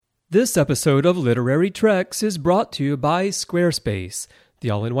This episode of Literary Treks is brought to you by Squarespace, the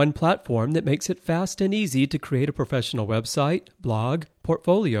all-in-one platform that makes it fast and easy to create a professional website, blog,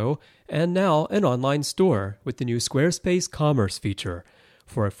 portfolio, and now an online store with the new Squarespace Commerce feature.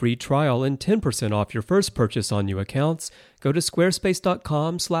 For a free trial and 10% off your first purchase on new accounts, go to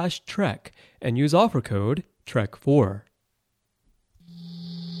squarespace.com/trek and use offer code TREK4.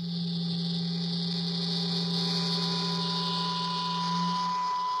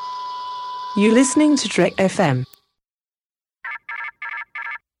 You're listening to Trek FM.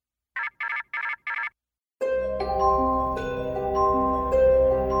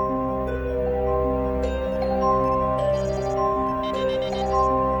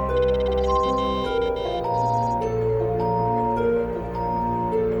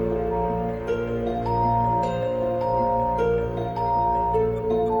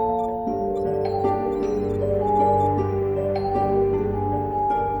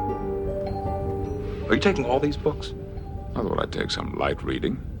 Are you taking all these books? I thought I'd take some light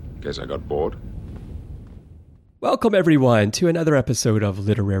reading, in case I got bored. Welcome, everyone, to another episode of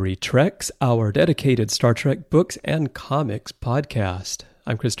Literary Treks, our dedicated Star Trek books and comics podcast.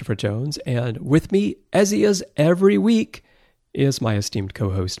 I'm Christopher Jones, and with me, as he is every week, is my esteemed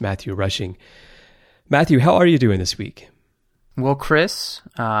co-host, Matthew Rushing. Matthew, how are you doing this week? Well, Chris,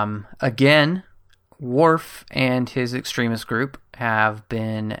 again, Worf and his extremist group have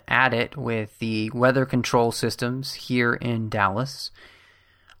been at it with the weather control systems here in Dallas.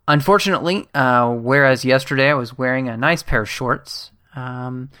 Unfortunately, whereas yesterday I was wearing a nice pair of shorts,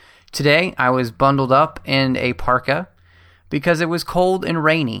 today I was bundled up in a parka because it was cold and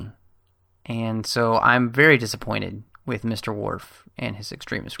rainy. And so I'm very disappointed with Mr. Worf and his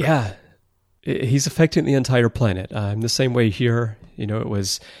extremist group. Yeah, he's affecting the entire planet. I'm the same way here. You know, it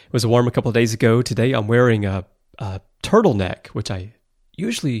was warm a couple of days ago. Today I'm wearing a turtleneck, which I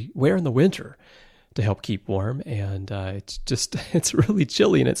usually wear in the winter to help keep warm, and it's really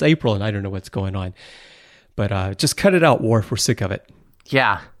chilly, and it's April, and I don't know what's going on. But just cut it out, Worf. We're sick of it.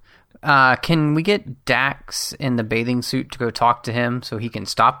 Yeah. Can we get Dax in the bathing suit to go talk to him so he can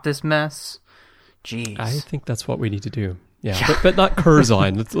stop this mess? Jeez. I think that's what we need to do. Yeah. But not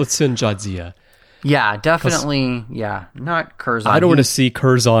Curzon. let's send Jadzia. Yeah, definitely. Yeah, not Curzon. I don't want to see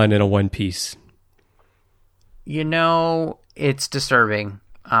Curzon in a one piece. You know, it's disturbing.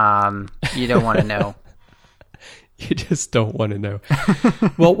 You don't want to know. You just don't want to know.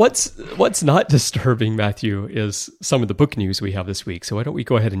 Well, what's not disturbing, Matthew, is some of the book news we have this week. So why don't we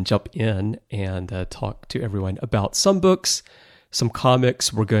go ahead and jump in and talk to everyone about some books, some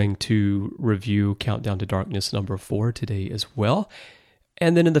comics. We're going to review Countdown to Darkness #4 today as well.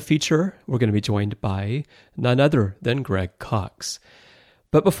 And then in the feature, we're going to be joined by none other than Greg Cox.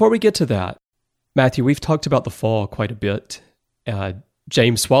 But before we get to that, Matthew, we've talked about the fall quite a bit.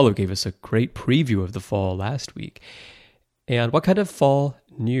 James Swallow gave us a great preview of the fall last week. And what kind of fall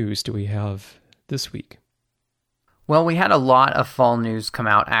news do we have this week? Well, we had a lot of fall news come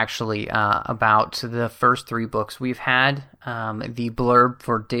out, actually, about the first three books. We've had the blurb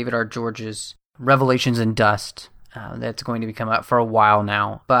for David R. George's Revelations in Dust. That's going to be coming out for a while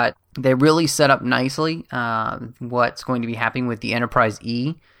now. But they really set up nicely what's going to be happening with the Enterprise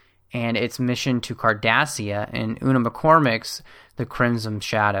E and its mission to Cardassia and Una McCormack's The Crimson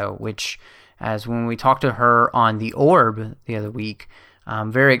Shadow, which, as when we talked to her on The Orb the other week,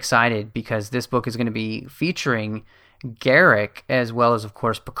 I'm very excited because this book is going to be featuring Garak as well as, of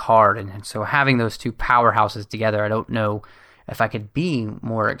course, Picard. And so having those two powerhouses together, I don't know if I could be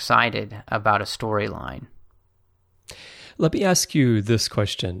more excited about a storyline. Let me ask you this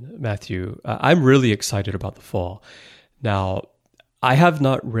question, Matthew. I'm really excited about the fall. Now, I have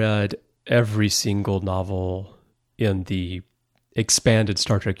not read every single novel in the expanded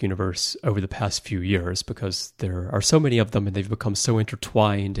Star Trek universe over the past few years because there are so many of them and they've become so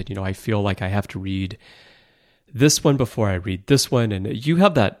intertwined. And, I feel like I have to read this one before I read this one. And you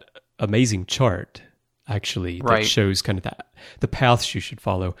have that amazing chart, actually, that shows kind of the paths you should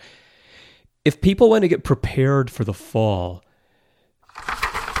follow. If people want to get prepared for the fall,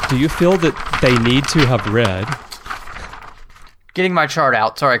 do you feel that they need to have read... Getting my chart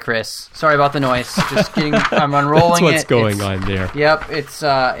out. Sorry, Chris. Sorry about the noise. Just getting. I'm unrolling it. That's what's going on there. Yep. It's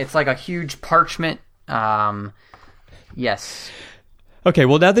like a huge parchment. Yes. Okay.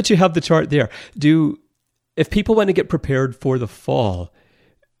 Well, now that you have the chart there, if people want to get prepared for the fall,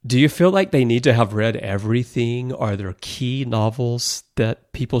 do you feel like they need to have read everything? Are there key novels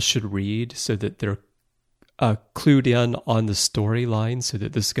that people should read so that they're clued in on the storyline, so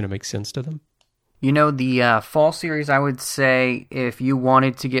that this is going to make sense to them? You know, the fall series, I would say, if you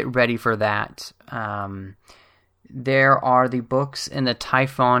wanted to get ready for that, there are the books in the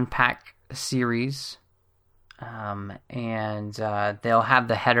Typhon Pack series, and they'll have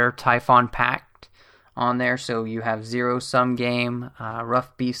the header Typhon Pact on there. So you have Zero Sum Game,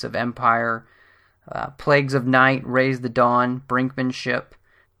 Rough Beasts of Empire, Plagues of Night, Raise the Dawn, Brinkmanship.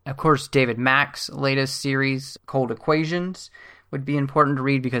 Of course, David Mack's latest series, Cold Equations, would be important to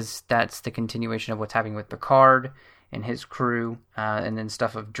read because that's the continuation of what's happening with Picard and his crew, and then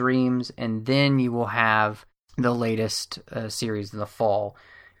stuff of Dreams. And then you will have the latest series in the fall.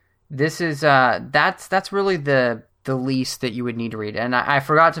 This is that's really the least that you would need to read. And I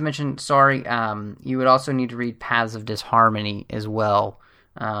forgot to mention, you would also need to read Paths of Disharmony as well,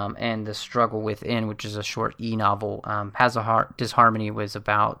 and The Struggle Within, which is a short e-novel. Paths of Disharmony was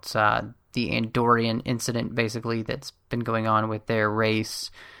about the Andorian incident, basically, that's been going on with their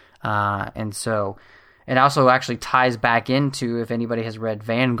race. And so it also actually ties back into, if anybody has read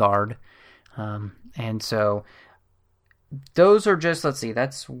Vanguard. And so those are just, let's see,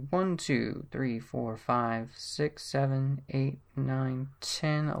 that's 1, 2, 3, 4, 5, 6, 7, 8, 9,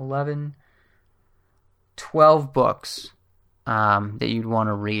 10, 11, 12 books that you'd want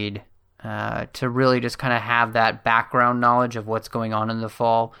to read to really just kind of have that background knowledge of what's going on in the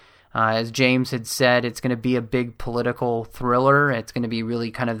fall. As James had said, it's going to be a big political thriller. It's going to be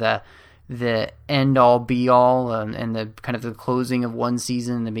really kind of the end-all, be-all, and the kind of the closing of one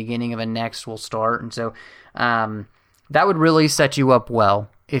season and the beginning of a next will start. And so that would really set you up well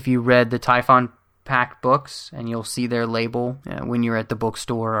if you read the Typhon Pact books, and you'll see their label when you're at the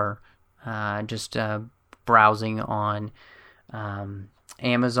bookstore or just browsing on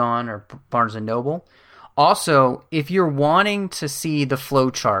Amazon or Barnes & Noble. Also, if you're wanting to see the flow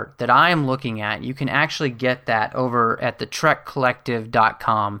chart that I am looking at, you can actually get that over at the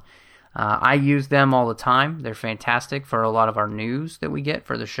trekcollective.com. I use them all the time. They're fantastic for a lot of our news that we get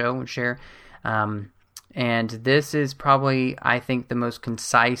for the show and share. And this is probably, I think, the most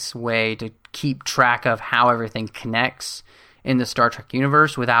concise way to keep track of how everything connects in the Star Trek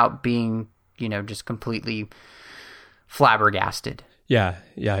universe without being, just completely flabbergasted. Yeah,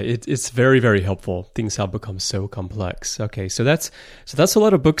 it's very, very helpful. Things have become so complex. Okay, so that's a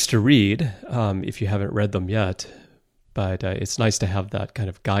lot of books to read if you haven't read them yet. But it's nice to have that kind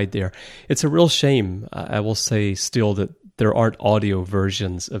of guide there. It's a real shame, I will say still, that there aren't audio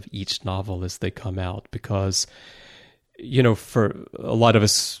versions of each novel as they come out, because, for a lot of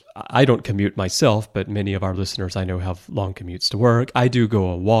us, I don't commute myself, but many of our listeners I know have long commutes to work. I do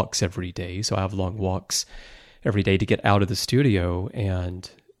go on walks every day, so I have long walks every day to get out of the studio. And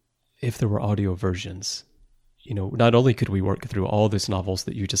if there were audio versions, not only could we work through all those novels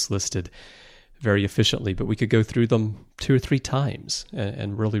that you just listed very efficiently, but we could go through them 2 or 3 times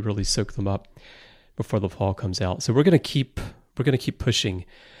and really, really soak them up before the fall comes out. So we're going to keep pushing.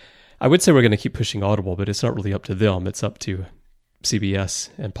 I would say we're going to keep pushing Audible, but it's not really up to them. It's up to CBS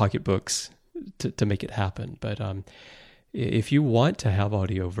and Pocket Books to make it happen. But if you want to have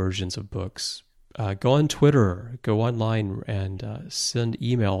audio versions of books, go on Twitter, go online, and send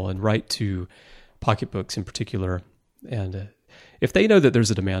email and write to Pocket Books in particular. And if they know that there's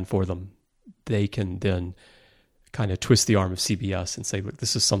a demand for them, they can then kind of twist the arm of CBS and say, look,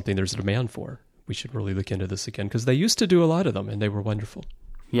 this is something there's a demand for. We should really look into this again, because they used to do a lot of them and they were wonderful.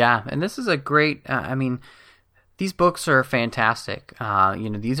 Yeah, and this is a great, these books are fantastic.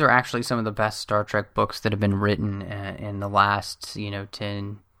 These are actually some of the best Star Trek books that have been written in the last,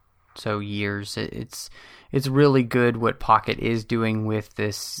 10 so years. It's really good what Pocket is doing with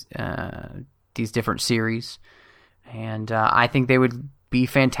this these different series, and I think they would be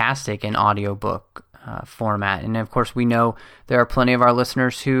fantastic in audiobook format. And of course, we know there are plenty of our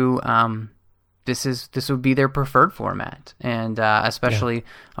listeners who this would be their preferred format, and especially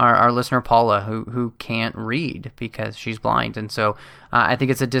our listener Paula, who can't read because she's blind. And so I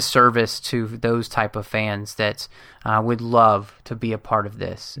think it's a disservice to those type of fans that would love to be a part of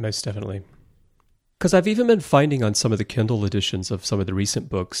this. Most definitely. Because I've even been finding on some of the Kindle editions of some of the recent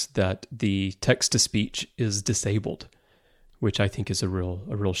books that the text-to-speech is disabled, which I think is a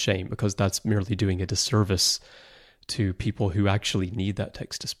real shame, because that's merely doing a disservice to people who actually need that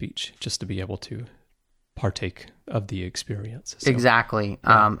text-to-speech just to be able to partake of the experience. So, exactly.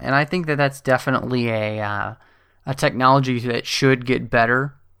 Yeah. And I think that that's definitely a technology that should get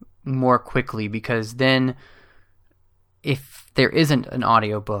better more quickly, because then if there isn't an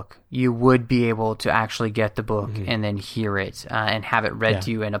audiobook, you would be able to actually get the book and then hear it and have it read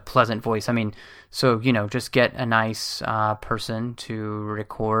to you in a pleasant voice. So, just get a nice person to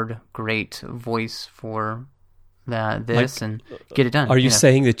record great voice for this and get it done. Are you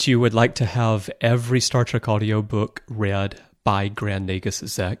saying that you would like to have every Star Trek audiobook read by Grand Nagus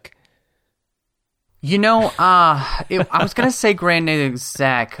Zek? I was going to say Grand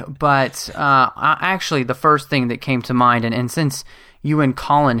Exec, but actually the first thing that came to mind, and since you and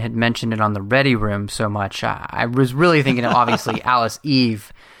Colin had mentioned it on the Ready Room so much, I was really thinking of obviously Alice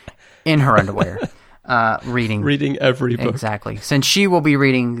Eve in her underwear, reading every book. Exactly. Since she will be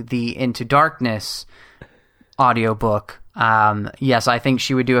reading the Into Darkness audiobook, yes, I think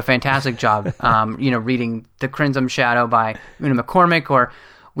she would do a fantastic job, reading The Crimson Shadow by Una McCormack, or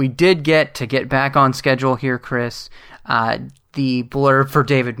we did get back on schedule here, Chris, the blurb for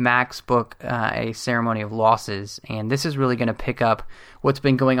David Mack's book, A Ceremony of Losses. And this is really going to pick up what's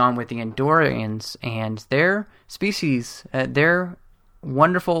been going on with the Andorians and their species, their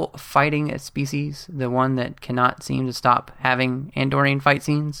wonderful fighting species, the one that cannot seem to stop having Andorian fight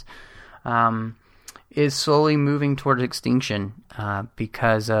scenes, is slowly moving towards extinction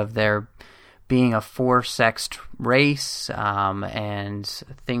because of their being a four-sexed race, and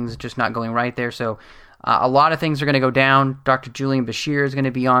things just not going right there. So a lot of things are going to go down. Dr. Julian Bashir is going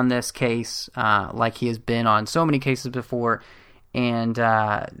to be on this case, like he has been on so many cases before, and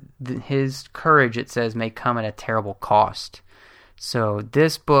his courage, it says, may come at a terrible cost. So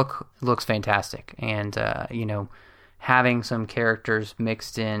this book looks fantastic, and having some characters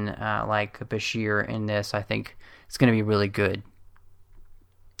mixed in like Bashir in this, I think it's going to be really good.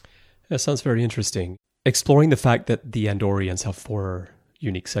 That sounds very interesting. Exploring the fact that the Andorians have 4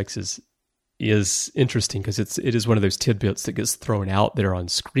 unique sexes is interesting because it is one of those tidbits that gets thrown out there on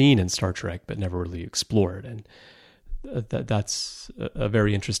screen in Star Trek but never really explored. And that's a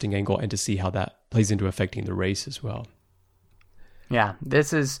very interesting angle, and to see how that plays into affecting the race as well. Yeah,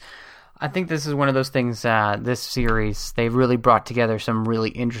 I think this is one of those things, this series, they've really brought together some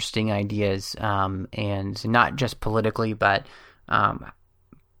really interesting ideas, and not just politically, but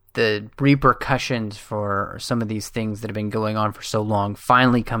the repercussions for some of these things that have been going on for so long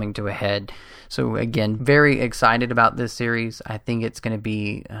finally coming to a head. So again, very excited about this series. I think it's going to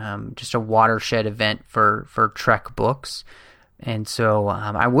be just a watershed event for Trek books. And so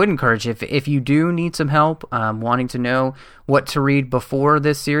I would encourage, if you do need some help, wanting to know what to read before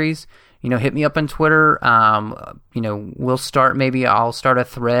this series, hit me up on Twitter. I'll start a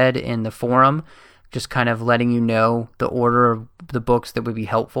thread in the forum, just kind of letting you know the order of the books that would be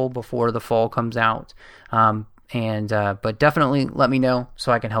helpful before the fall comes out. But definitely let me know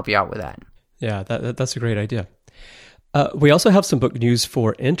so I can help you out with that. Yeah, that's a great idea. We also have some book news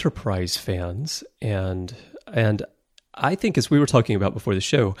for Enterprise fans, and I think, as we were talking about before the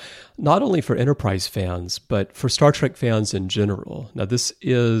show, not only for Enterprise fans, but for Star Trek fans in general. Now, this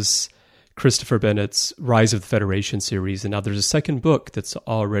is Christopher Bennett's Rise of the Federation series, and now there's a second book that's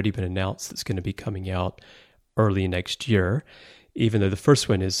already been announced that's going to be coming out early next year, even though the first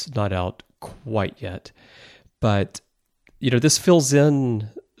one is not out quite yet. But, this fills in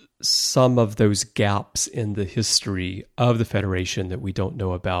some of those gaps in the history of the Federation that we don't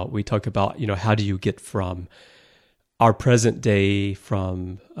know about. We talk about, how do you get from our present day,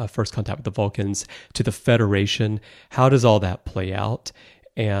 from first contact with the Vulcans to the Federation? How does all that play out?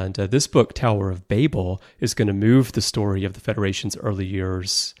 And this book, Tower of Babel, is going to move the story of the Federation's early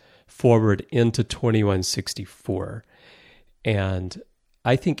years forward into 2164. And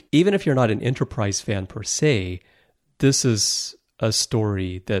I think even if you're not an Enterprise fan per se, this is a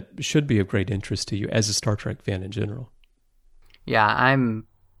story that should be of great interest to you as a Star Trek fan in general. Yeah,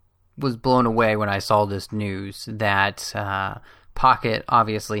 was blown away when I saw this news that Pocket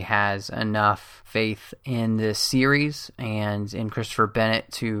obviously has enough faith in this series and in Christopher Bennett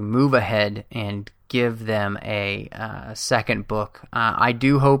to move ahead and give them a second book. I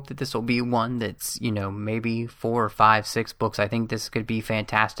do hope that this will be one that's, maybe 4 or 5, 6 books. I think this could be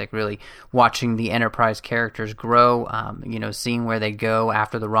fantastic, really watching the Enterprise characters grow, seeing where they go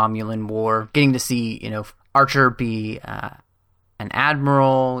after the Romulan War, getting to see, Archer be an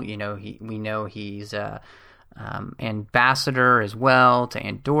admiral. We know he's ambassador as well to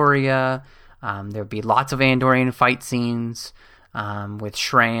Andoria. There'll be lots of Andorian fight scenes with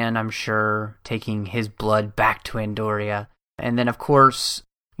Shran, I'm sure, taking his blood back to Andoria. And then, of course,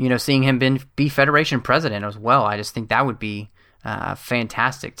 seeing him be Federation president as well. I just think that would be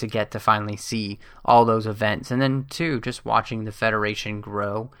fantastic to get to finally see all those events. And then, too, just watching the Federation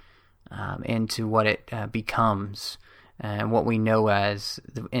grow into what it becomes and what we know as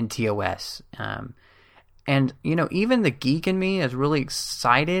the NTOS. And, even the geek in me is really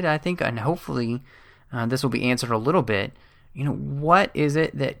excited, I think, and hopefully this will be answered a little bit. What is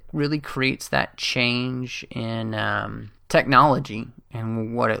it that really creates that change in technology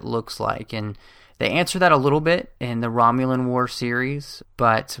and what it looks like? And they answer that a little bit in the Romulan War series,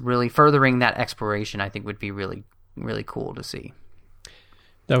 but really furthering that exploration, I think, would be really, really cool to see.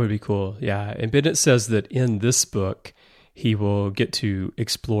 That would be cool. Yeah. And Bennett says that in this book, he will get to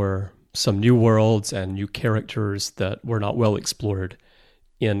explore some new worlds and new characters that were not well explored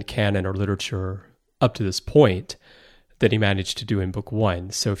in canon or literature up to this point that he managed to do in book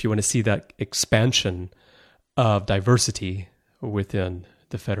 1. So if you want to see that expansion of diversity within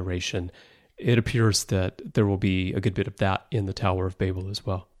the Federation, it appears that there will be a good bit of that in the Tower of Babel as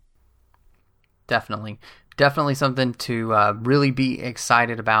well. Definitely something to really be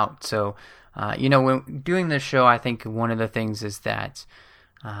excited about. So, when doing this show, I think one of the things is that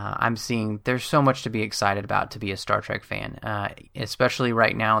I'm seeing there's so much to be excited about to be a Star Trek fan, especially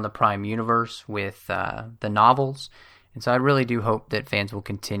right now in the Prime universe with the novels. And so I really do hope that fans will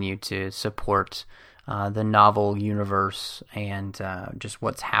continue to support the novel universe and just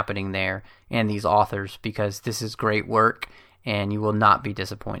what's happening there and these authors, because this is great work and you will not be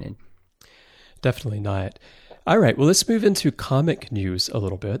disappointed. Definitely not. All right, well, let's move into comic news a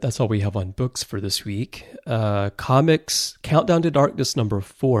little bit. That's all we have on books for this week. Comics Countdown to Darkness number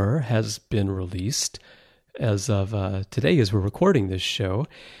 4 has been released as of today as we're recording this show.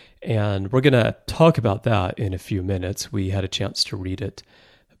 And we're going to talk about that in a few minutes. We had a chance to read it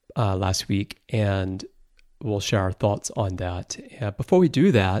last week, and we'll share our thoughts on that. Before we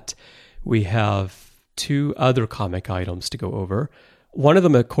do that, we have 2 other comic items to go over. One of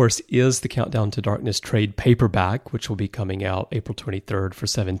them, of course, is the Countdown to Darkness trade paperback, which will be coming out April 23rd for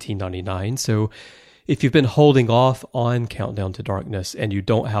 $17.99. So if you've been holding off on Countdown to Darkness and you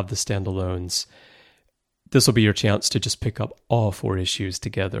don't have the standalones, this will be your chance to just pick up all 4 issues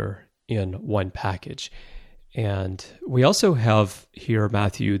together in one package. And we also have here,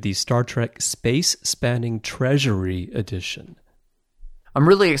 Matthew, the Star Trek Space Spanning Treasury edition. I'm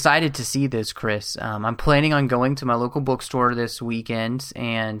really excited to see this, Chris. I'm planning on going to my local bookstore this weekend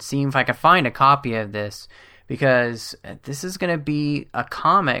and seeing if I can find a copy of this, because this is going to be a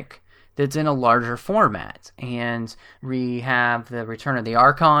comic that's in a larger format. And we have the Return of the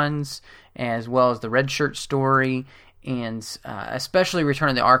Archons, as well as the Red Shirt story, and especially Return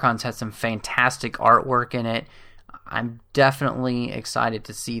of the Archons has some fantastic artwork in it. I'm definitely excited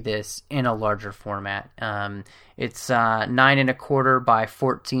to see this in a larger format. It's 9 1/4 by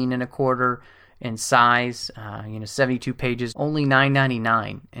 14 1/4 in size. 72 pages, only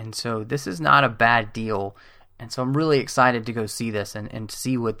 $9.99, and so this is not a bad deal. And so I'm really excited to go see this and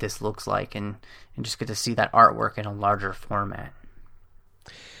see what this looks like, and just get to see that artwork in a larger format.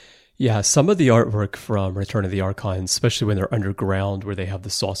 Yeah, some of the artwork from Return of the Archon, especially when they're underground, where they have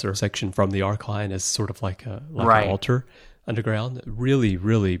the saucer section from the Archon as sort of like an altar underground. Really,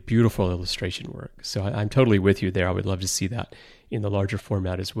 really beautiful illustration work. So I'm totally with you there. I would love to see that in the larger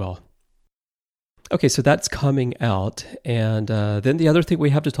format as well. Okay, so that's coming out. And then the other thing we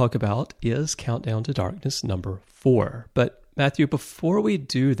have to talk about is Countdown to Darkness number 4. But Matthew, before we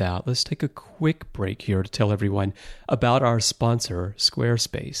do that, let's take a quick break here to tell everyone about our sponsor,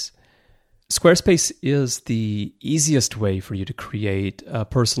 Squarespace. Squarespace is the easiest way for you to create a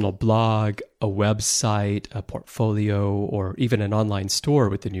personal blog, a website, a portfolio, or even an online store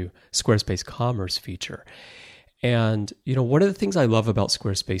with the new Squarespace Commerce feature. And, one of the things I love about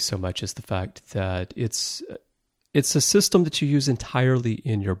Squarespace so much is the fact that it's a system that you use entirely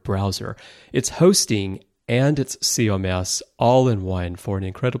in your browser. It's hosting and it's CMS all in one for an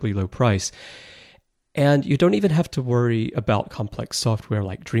incredibly low price. And you don't even have to worry about complex software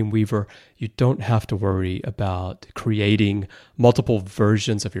like Dreamweaver. You don't have to worry about creating multiple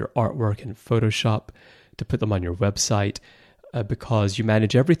versions of your artwork in Photoshop to put them on your website because you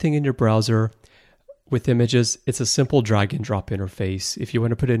manage everything in your browser. With images, it's a simple drag and drop interface. If you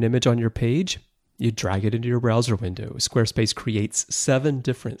want to put an image on your page, you drag it into your browser window. Squarespace creates 7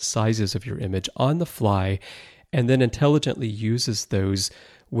 different sizes of your image on the fly and then intelligently uses those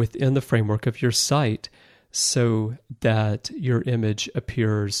within the framework of your site so that your image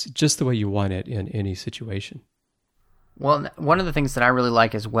appears just the way you want it in any situation. Well, one of the things that I really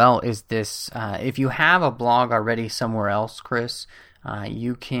like as well is this, if you have a blog already somewhere else, Chris,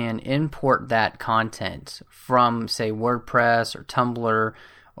 you can import that content from, say, WordPress or Tumblr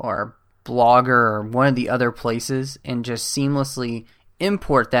or Blogger or one of the other places and just seamlessly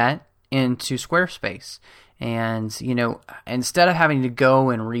import that into Squarespace. And, instead of having to go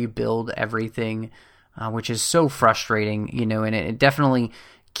and rebuild everything, which is so frustrating, and it definitely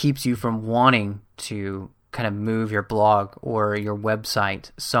keeps you from wanting to kind of move your blog or your website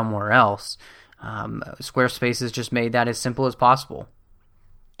somewhere else, Squarespace has just made that as simple as possible.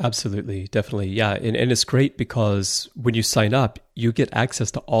 Absolutely, definitely. Yeah, and it's great because when you sign up, you get access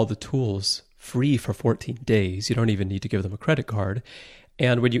to all the tools free for 14 days. You don't even need to give them a credit card.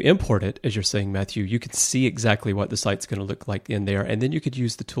 And when you import it, as you're saying, Matthew, you can see exactly what the site's going to look like in there. And then you could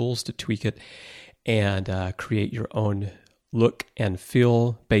use the tools to tweak it and create your own look and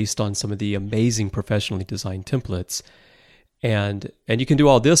feel based on some of the amazing professionally designed templates. And you can do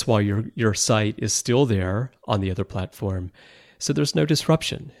all this while your site is still there on the other platform. So there's no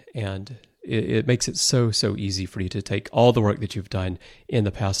disruption. And it makes it so easy for you to take all the work that you've done in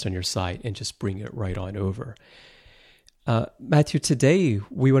the past on your site and just bring it right on over. Matthew, today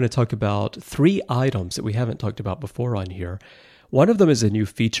we want to talk about 3 items that we haven't talked about before on here. One of them is a new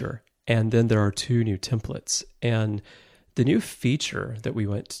feature, and then there are 2 new templates. And the new feature that we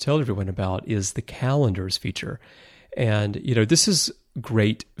want to tell everyone about is the calendars feature. And, this is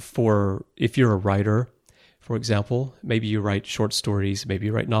great for if you're a writer, for example. Maybe you write short stories, maybe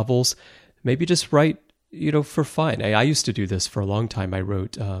you write novels, maybe just write, for fun. I used to do this for a long time. I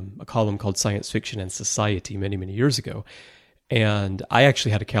wrote a column called Science Fiction and Society many, many years ago. And I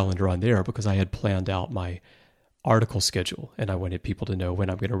actually had a calendar on there because I had planned out my article schedule and I wanted people to know when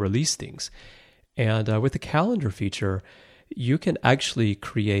I'm going to release things. And with the calendar feature, you can actually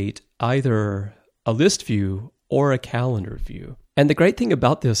create either a list view or a calendar view. And the great thing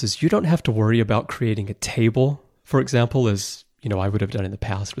about this is you don't have to worry about creating a table, for example, as I would have done in the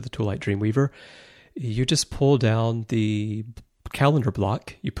past with a tool like Dreamweaver. You just pull down the calendar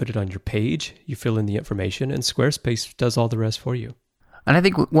block, you put it on your page, you fill in the information, and Squarespace does all the rest for you. And I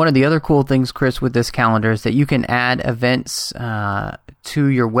think one of the other cool things, Chris, with this calendar is that you can add events to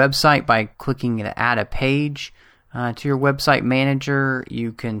your website by clicking to add a page to your website manager.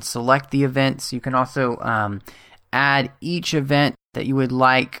 You can select the events. You can also add each event that you would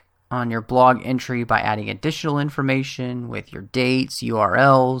like on your blog entry by adding additional information with your dates,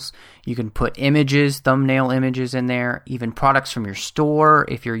 URLs. You can put images, thumbnail images in there, even products from your store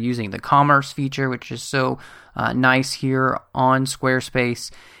if you're using the commerce feature, which is so nice here on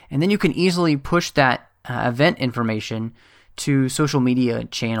Squarespace. And then you can easily push that event information to social media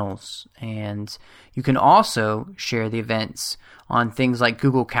channels. And you can also share the events on things like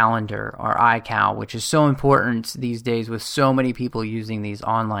Google Calendar or iCal, which is so important these days with so many people using these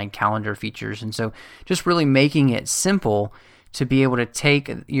online calendar features. And so just really making it simple to be able to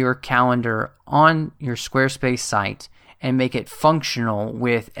take your calendar on your Squarespace site and make it functional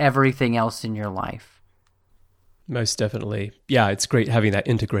with everything else in your life. Most definitely. Yeah, it's great having that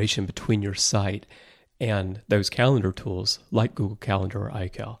integration between your site and those calendar tools like Google Calendar or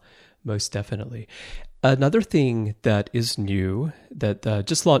iCal. Most definitely. Another thing that is new that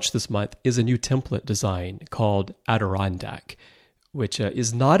just launched this month is a new template design called Adirondack, which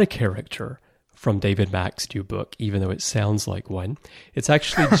is not a character from David Mack's new book, even though it sounds like one. It's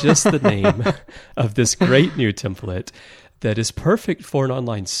actually just the name of this great new template that is perfect for an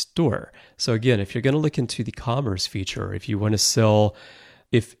online store. So again, if you're going to look into the commerce feature, if you want to sell,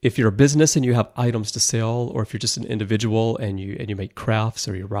 if you're a business and you have items to sell, or if you're just an individual and you make crafts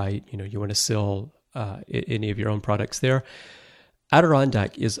or you write, you want to sell any of your own products there,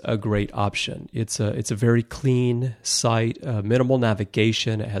 Adirondack is a great option. It's a very clean site, minimal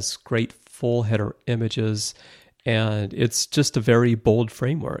navigation. It has great full header images, and it's just a very bold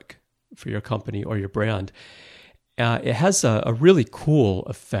framework for your company or your brand. It has a really cool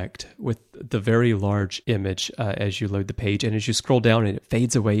effect with the very large image as you load the page. And as you scroll down, and it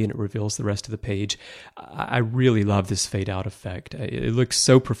fades away and it reveals the rest of the page. I really love this fade out effect. It looks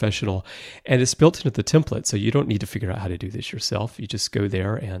so professional. And it's built into the template, so you don't need to figure out how to do this yourself. You just go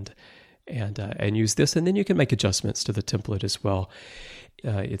there and use this. And then you can make adjustments to the template as well.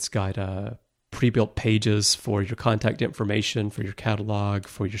 It's got pre-built pages for your contact information, for your catalog,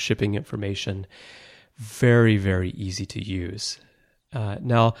 for your shipping information. Very, very easy to use.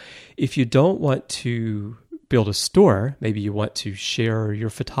 Now, if you don't want to build a store, maybe you want to share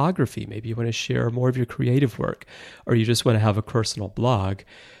your photography, maybe you want to share more of your creative work, or you just want to have a personal blog,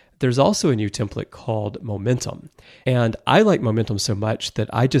 there's also a new template called Momentum. And I like Momentum so much that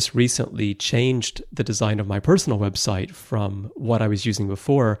I just recently changed the design of my personal website from what I was using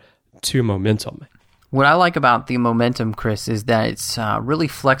before to Momentum. What I like about the Momentum, Chris, is that it's really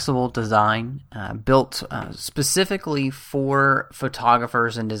flexible design, built specifically for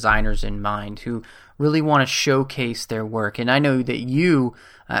photographers and designers in mind who really want to showcase their work. And I know that you,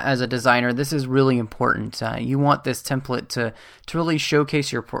 as a designer, this is really important. You want this template to really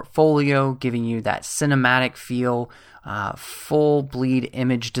showcase your portfolio, giving you that cinematic feel, full bleed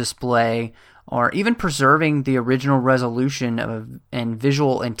image display, or even preserving the original resolution and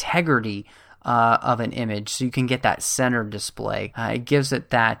visual integrity of an image, so you can get that center display. It gives it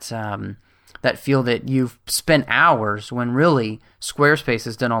that feel that you've spent hours when really Squarespace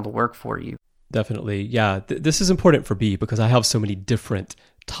has done all the work for you. Definitely. Yeah. This is important for me because I have so many different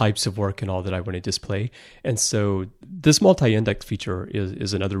types of work and all that I want to display. And so this multi-index feature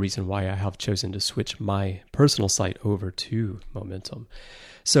is another reason why I have chosen to switch my personal site over to Momentum.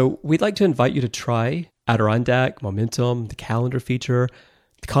 So we'd like to invite you to try Adirondack, Momentum, the calendar feature,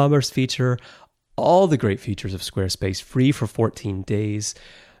 the commerce feature, all the great features of Squarespace, free for 14 days.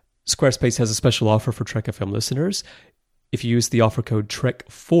 Squarespace has a special offer for Trek FM listeners. If you use the offer code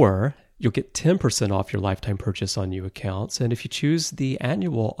TREK4, you'll get 10% off your lifetime purchase on new accounts. And if you choose the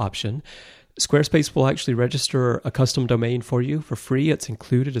annual option, Squarespace will actually register a custom domain for you for free. It's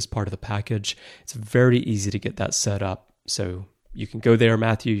included as part of the package. It's very easy to get that set up. So you can go there,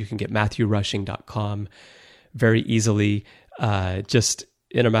 Matthew. You can get MatthewRushing.com very easily. Just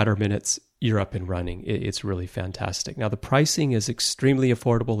in a matter of minutes, you're up and running. It's really fantastic. Now, the pricing is extremely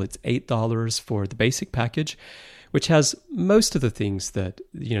affordable. It's $8 for the basic package, which has most of the things that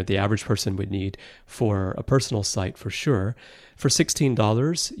the average person would need for a personal site for sure. For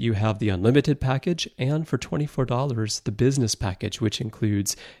 $16, you have the unlimited package, and for $24, the business package, which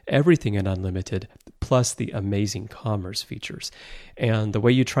includes everything in unlimited, plus the amazing commerce features. And the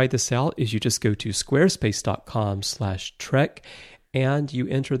way you try this out is you just go to squarespace.com/Trek, and you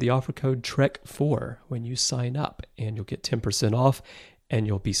enter the offer code TREK4 when you sign up, and you'll get 10% off. And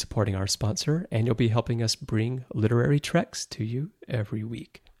you'll be supporting our sponsor, and you'll be helping us bring literary treks to you every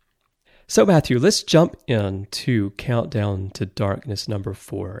week. So, Matthew, let's jump into Countdown to Darkness number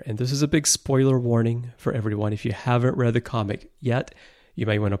 4. And this is a big spoiler warning for everyone. If you haven't read the comic yet, you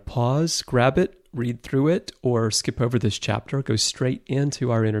may want to pause, grab it, read through it, or skip over this chapter, go straight into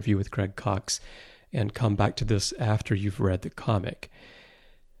our interview with Greg Cox, and come back to this after you've read the comic.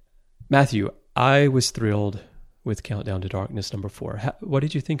 Matthew, I was thrilled with Countdown to Darkness number 4. What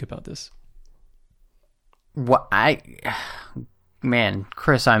did you think about this? Man,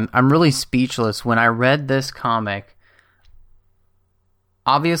 Chris, I'm really speechless. When I read this comic,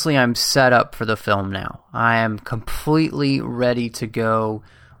 obviously I'm set up for the film now. I am completely ready to go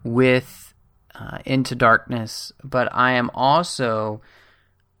with Into Darkness, but I am also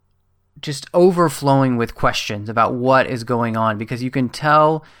just overflowing with questions about what is going on, because you can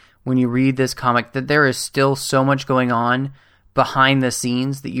tell when you read this comic that there is still so much going on behind the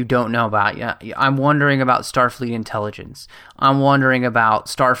scenes that you don't know about. I'm wondering about Starfleet intelligence. I'm wondering about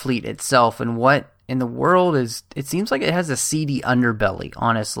Starfleet itself and what in the world is... It seems like it has a seedy underbelly,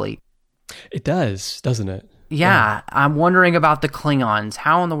 honestly. It does, doesn't it? Yeah, I'm wondering about the Klingons.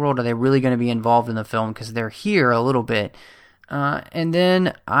 How in the world are they really going to be involved in the film? Because they're here a little bit. And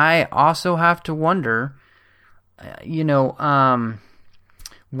then I also have to wonder,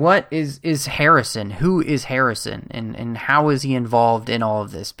 what is Harrison? Who is Harrison? And how is he involved in all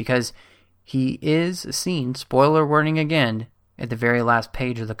of this? Because he is seen, spoiler warning again, at the very last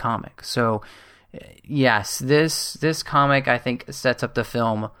page of the comic. So, yes, this comic, I think, sets up the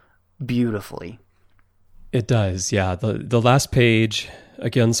film beautifully. It does, yeah. The last page,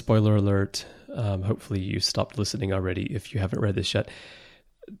 again, spoiler alert. Hopefully you stopped listening already if you haven't read this yet.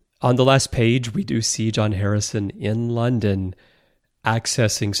 On the last page, we do see John Harrison in London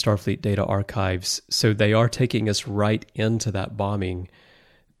accessing Starfleet data archives. So they are taking us right into that bombing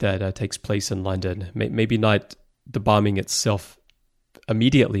that takes place in London. Maybe not the bombing itself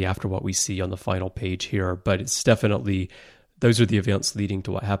immediately after what we see on the final page here, but it's definitely, those are the events leading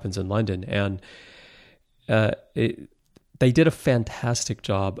to what happens in London. And they did a fantastic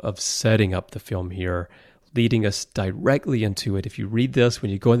job of setting up the film here, leading us directly into it. If you read this,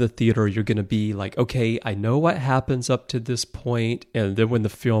 when you go in the theater, you're going to be like, okay, I know what happens up to this point, and then when the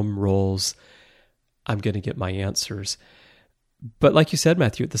film rolls, I'm going to get my answers. But like you said,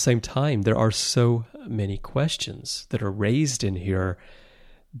 Matthew, at the same time, there are so many questions that are raised in here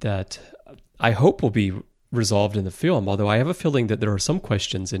that I hope will be resolved in the film, although I have a feeling that there are some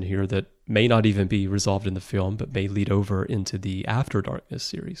questions in here that may not even be resolved in the film, but may lead over into the After Darkness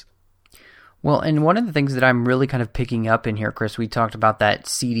series. Well, and one of the things that I'm really kind of picking up in here, Chris, we talked about that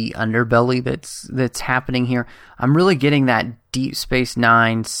seedy underbelly that's happening here. I'm really getting that Deep Space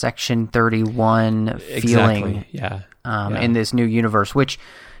Nine Section 31 feeling in this new universe, which,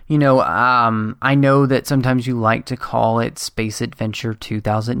 I know that sometimes you like to call it Space Adventure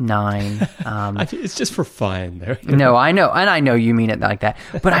 2009. It's just for fun. No, I know, and I know you mean it like that.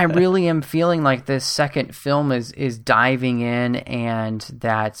 But I really am feeling like this second film is diving in, and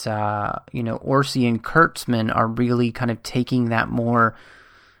that Orsi and Kurtzman are really kind of taking that more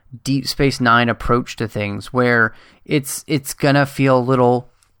Deep Space Nine approach to things, where it's gonna feel a little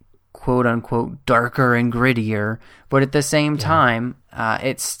quote unquote darker and grittier, but at the same time,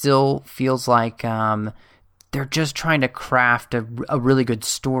 it still feels like they're just trying to craft a really good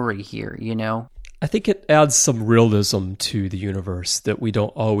story here, you know? I think it adds some realism to the universe that we don't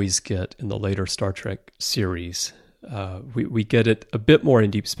always get in the later Star Trek series. We get it a bit more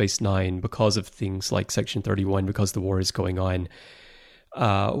in Deep Space Nine because of things like Section 31, because the war is going on.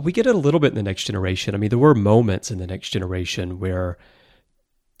 We get it a little bit in the Next Generation. I mean, there were moments in the Next Generation where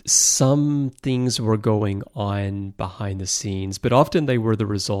some things were going on behind the scenes, but often they were the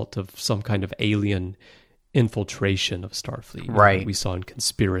result of some kind of alien infiltration of Starfleet. Right. We saw in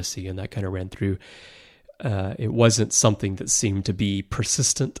Conspiracy, and that kind of ran through. It wasn't something that seemed to be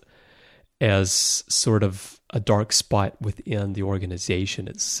persistent as sort of a dark spot within the organization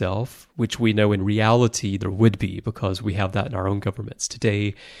itself, which we know in reality there would be, because we have that in our own governments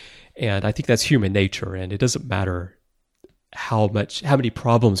today. And I think that's human nature, and it doesn't matter how many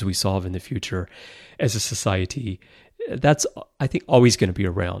problems we solve in the future as a society. That's, I think, always going to be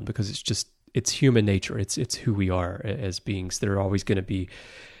around, because it's human nature. It's who we are as beings. There are always going to be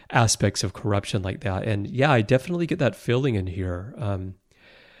aspects of corruption like that. And yeah, I definitely get that feeling in here.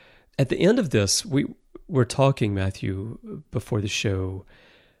 At the end of this, we're talking, Matthew, before the show,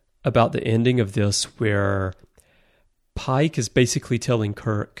 about the ending of this, where Pike is basically telling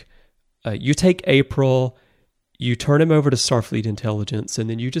Kirk, you take April, you turn him over to Starfleet Intelligence, and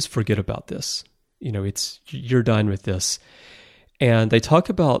then you just forget about this. You know, you're done with this. And they talk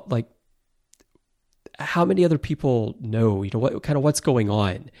about, like, how many other people know, you know, what's going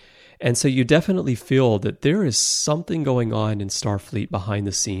on. And so you definitely feel that there is something going on in Starfleet behind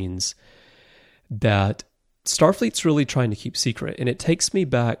the scenes that Starfleet's really trying to keep secret. And it takes me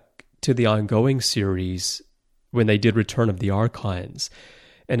back to the ongoing series when they did Return of the Archons.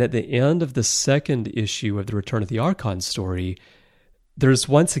 And at the end of the second issue of the Return of the Archons story, there's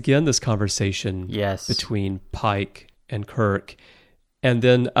once again this conversation between Pike and Kirk, and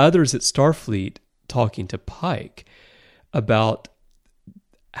then others at Starfleet talking to Pike about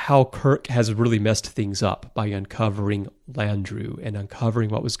how Kirk has really messed things up by uncovering Landru and uncovering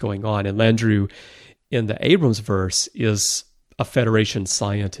what was going on. And Landru in the Abrams verse is a Federation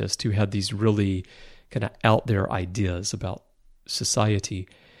scientist who had these really kind of out there ideas about society.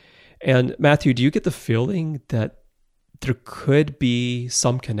 And Matthew, do you get the feeling that there could be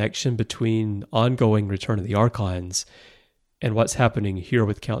some connection between ongoing Return of the Archons and what's happening here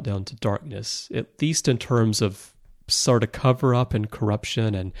with Countdown to Darkness, at least in terms of sort of cover-up and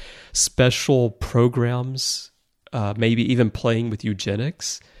corruption and special programs, maybe even playing with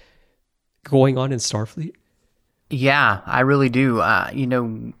eugenics going on in Starfleet? Yeah, I really do. You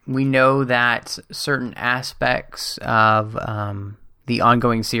know, we know that certain aspects of the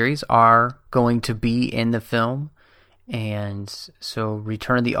ongoing series are going to be in the film. And so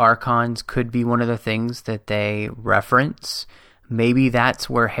Return of the Archons could be one of the things that they reference. Maybe that's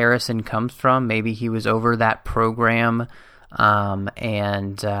where Harrison comes from. Maybe he was over that program,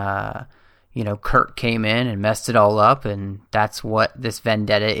 and you know, Kirk came in and messed it all up, and that's what this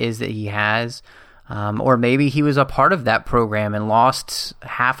vendetta is that he has. Or maybe he was a part of that program and lost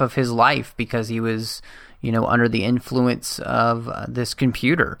half of his life because he was, you know, under the influence of this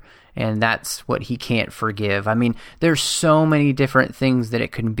computer. And that's what he can't forgive. I mean, there's so many different things that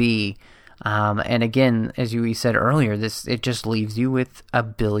it can be. And again, as we said earlier, it just leaves you with a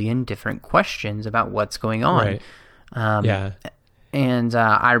billion different questions about what's going on. Right. Yeah. And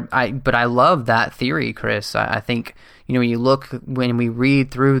but I love that theory, Chris. I think, you know, when we read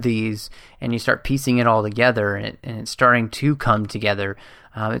through these and you start piecing it all together, and it's starting to come together,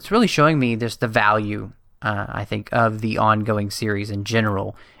 it's really showing me just the value, I think, of the ongoing series in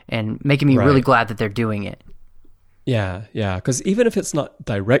general, and making me really glad that they're doing it. Yeah, because even if it's not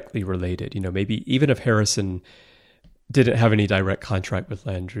directly related, you know, maybe even if Harrison didn't have any direct contract with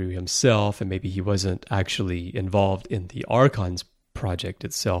Landru himself, and maybe he wasn't actually involved in the Archons project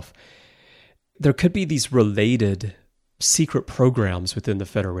itself, there could be these related secret programs within the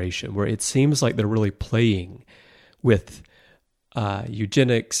Federation where it seems like they're really playing with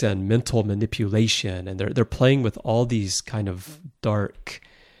eugenics and mental manipulation, and they're playing with all these kind of dark,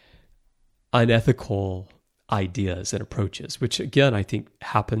 unethical ideas and approaches, which again I think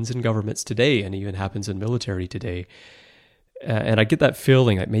happens in governments today and even happens in military today. And I get that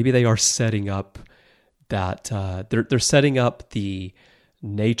feeling like maybe they are setting up that they're setting up the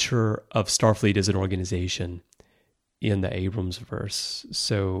nature of Starfleet as an organization in the Abrams verse.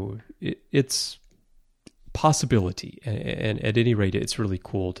 So it's possibility, and at any rate, it's really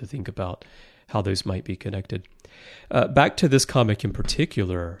cool to think about how those might be connected. Back to this comic in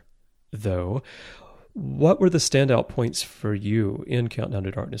particular, though, what were the standout points for you in Countdown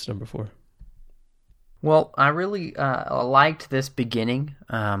to Darkness number 4? Well, I really liked this beginning.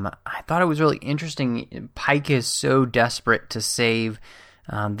 I thought it was really interesting. Pike is so desperate to save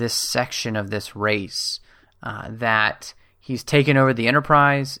this section of this race that he's taken over the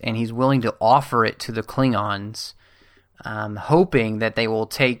Enterprise, and he's willing to offer it to the Klingons, hoping that they will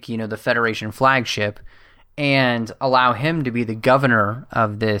take, the Federation flagship and allow him to be the governor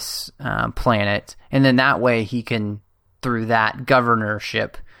of this planet, and then that way he can, through that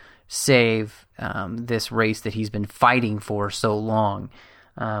governorship, save this race that he's been fighting for so long.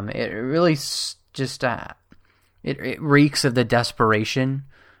 It really just it reeks of the desperation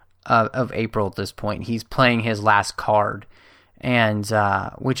of April at this point. He's playing his last card, and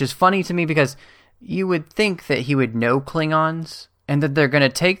which is funny to me because you would think that he would know Klingons and that they're going to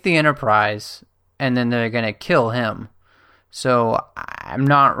take the Enterprise and then they're going to kill him. So I'm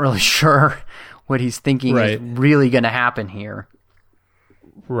not really sure what he's thinking is really going to happen here.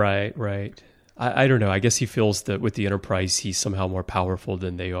 Right. I don't know. I guess he feels that with the Enterprise, he's somehow more powerful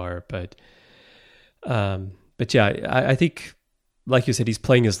than they are. But yeah, I think, like you said, he's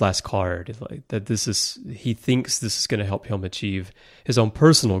playing his last card. Like that, he thinks this is going to help him achieve his own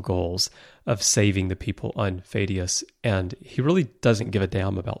personal goals of saving the people on Phaedius, and he really doesn't give a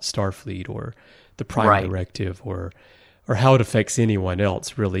damn about Starfleet or the Prime Directive or how it affects anyone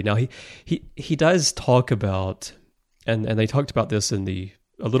else, really. Now he does talk about, and they talked about this a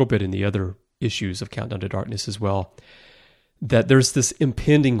little bit in the other issues of Countdown to Darkness as well, that there's this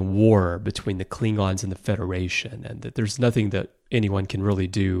impending war between the Klingons and the Federation, and that there's nothing that anyone can really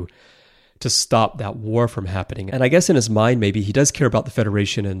do to stop that war from happening. And I guess in his mind, maybe he does care about the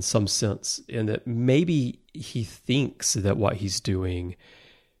Federation in some sense, in that maybe he thinks that what he's doing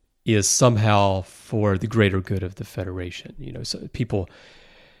is somehow for the greater good of the Federation. So people,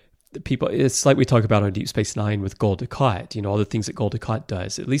 it's like we talk about on Deep Space Nine with Gul Dukat, all the things that Gul Dukat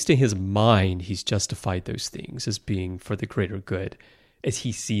does. At least in his mind, he's justified those things as being for the greater good as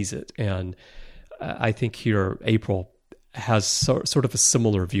he sees it. And I think here April has sort of a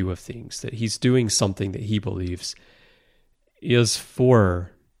similar view of things, that he's doing something that he believes is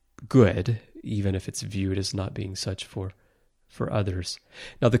for good, even if it's viewed as not being such for others.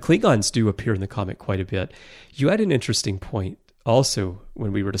 Now, the Klingons do appear in the comic quite a bit. You had an interesting point also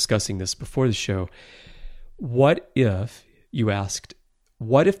when we were discussing this before the show. What if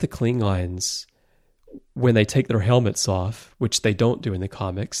the Klingons, when they take their helmets off, which they don't do in the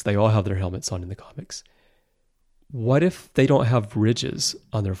comics, they all have their helmets on in the comics, what if they don't have ridges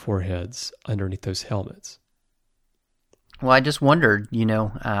on their foreheads underneath those helmets? Well, I just wondered,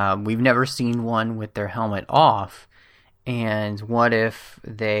 we've never seen one with their helmet off. And what if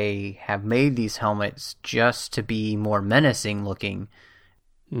they have made these helmets just to be more menacing looking?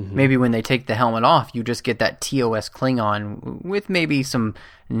 Mm-hmm. Maybe when they take the helmet off, you just get that TOS Klingon with maybe some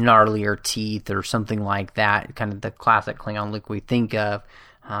gnarlier teeth or something like that, kind of the classic Klingon look we think of.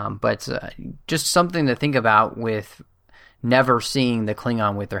 But just something to think about with never seeing the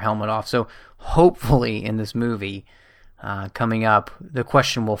Klingon with their helmet off. So hopefully in this movie coming up, the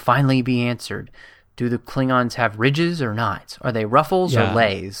question will finally be answered. Do the Klingons have ridges or not? Are they ruffles or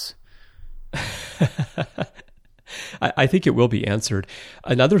lays? I think it will be answered.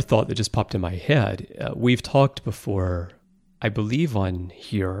 Another thought that just popped in my head, we've talked before, I believe on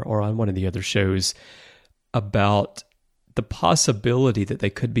here or on one of the other shows, about the possibility that they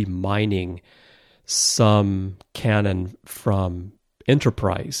could be mining some canon from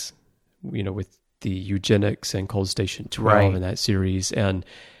Enterprise, with the Eugenics and Cold Station 12 in that series. And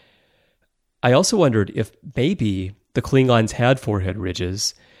I also wondered if maybe the Klingons had forehead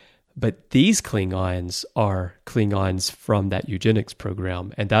ridges, but these Klingons are Klingons from that eugenics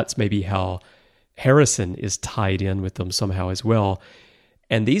program, and that's maybe how Harrison is tied in with them somehow as well.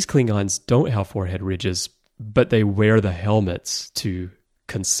 And these Klingons don't have forehead ridges, but they wear the helmets to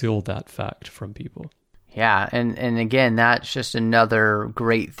conceal that fact from people. Yeah, and again, that's just another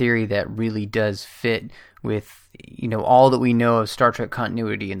great theory that really does fit with all that we know of Star Trek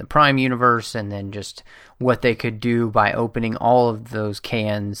continuity in the Prime universe, and then just what they could do by opening all of those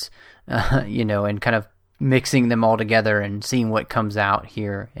cans, and kind of mixing them all together and seeing what comes out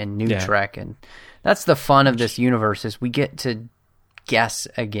here in New Trek. And that's the fun of this universe, is we get to guess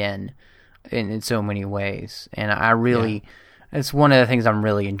again in so many ways. And I really, it's one of the things I'm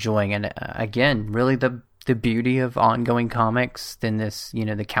really enjoying. And again, really the beauty of ongoing comics in this,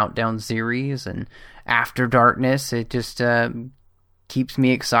 the Countdown series and After Darkness, it just keeps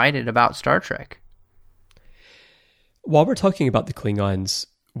me excited about Star Trek. While we're talking about the Klingons,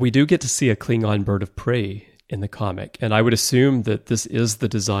 we do get to see a Klingon bird of prey in the comic. And I would assume that this is the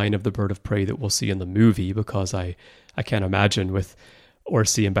design of the bird of prey that we'll see in the movie, because I can't imagine with or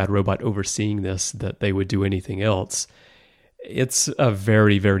see in Bad Robot overseeing this that they would do anything else. It's a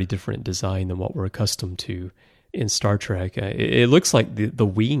very, very different design than what we're accustomed to in Star Trek. It looks like the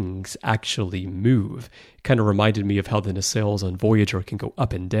wings actually move. It kind of reminded me of how the nacelles on Voyager can go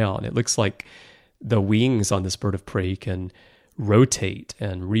up and down. It looks like the wings on this bird of prey can rotate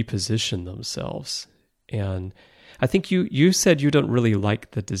and reposition themselves. And I think you said you don't really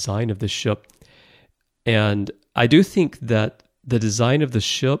like the design of the ship. And I do think that the design of the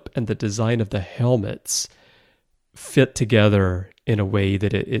ship and the design of the helmets fit together in a way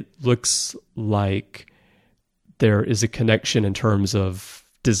that it looks like there is a connection in terms of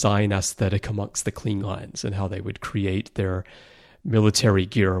design aesthetic amongst the Klingons and how they would create their military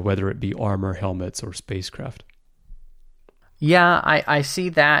gear, whether it be armor, helmets, or spacecraft. Yeah, I see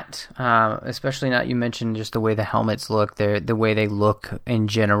that, especially now you mentioned just the way the helmets look, the way they look in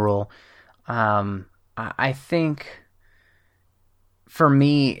general. I think, for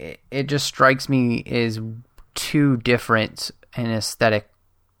me, it just strikes me as too different in aesthetic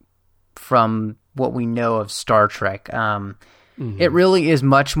from what we know of Star Trek. It really is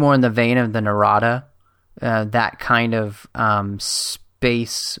much more in the vein of the Narada, that kind of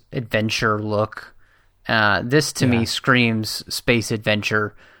space adventure look. This to me screams space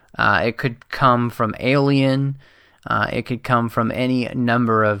adventure. It could come from Alien. It could come from any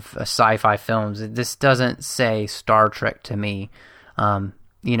number of sci-fi films. This doesn't say Star Trek to me.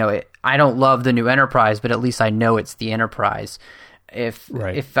 I don't love the new Enterprise, but at least I know it's the Enterprise.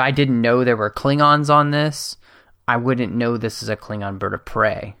 If I didn't know there were Klingons on this, I wouldn't know this is a Klingon bird of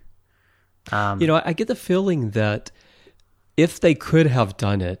prey. I get the feeling that if they could have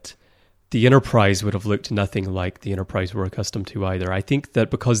done it, the Enterprise would have looked nothing like the Enterprise we're accustomed to either. I think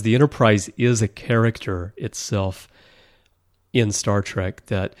that because the Enterprise is a character itself in Star Trek,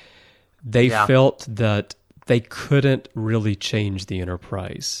 that they felt that they couldn't really change the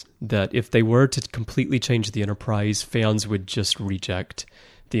Enterprise. That if they were to completely change the Enterprise, fans would just reject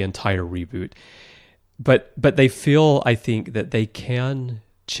the entire reboot. But they feel, I think, that they can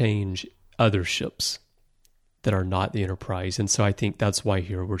change other ships that are not the Enterprise. And so I think that's why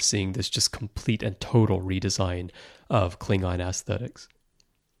here we're seeing this just complete and total redesign of Klingon aesthetics.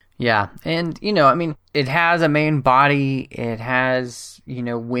 Yeah, and, it has a main body, it has,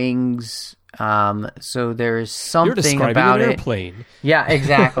 wings, so there's something You're describing about an it. Airplane. Yeah,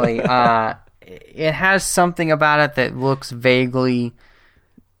 exactly. It has something about it that looks vaguely,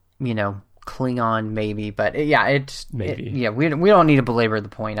 Klingon maybe, but it's maybe. We don't need to belabor the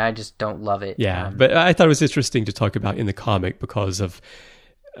point. I just don't love it. Yeah, but I thought it was interesting to talk about in the comic because of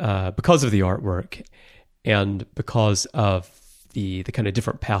the artwork and because of the kind of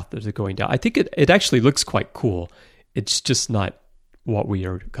different path that they're going down. I think it actually looks quite cool. It's just not what we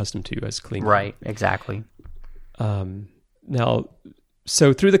are accustomed to as Klingon. Right, exactly. Now,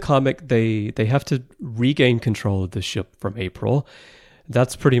 so through the comic, they have to regain control of the ship from April.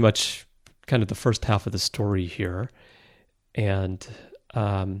 That's pretty much kind of the first half of the story here. And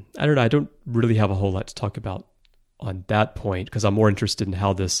I don't know, I don't really have a whole lot to talk about on that point because I'm more interested in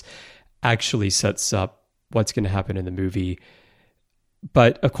how this actually sets up what's going to happen in the movie.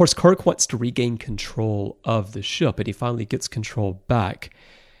 But of course, Kirk wants to regain control of the ship, and he finally gets control back.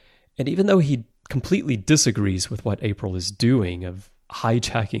 And even though he completely disagrees with what April is doing of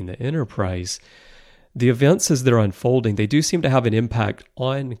hijacking the Enterprise, the events as they're unfolding, they do seem to have an impact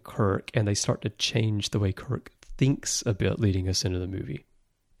on Kirk, and they start to change the way Kirk thinks a bit, leading us into the movie.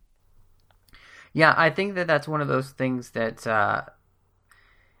 Yeah, I think that's one of those things that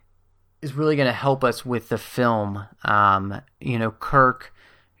is really going to help us with the film. Kirk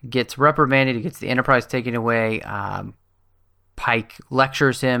gets reprimanded, he gets the Enterprise taken away. Pike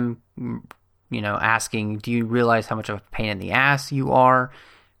lectures him, asking, "Do you realize how much of a pain in the ass you are?"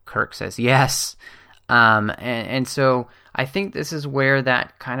 Kirk says yes. And so I think this is where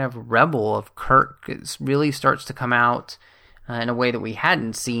that kind of rebel of Kirk really starts to come out in a way that we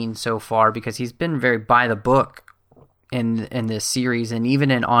hadn't seen so far, because he's been very by the book in this series and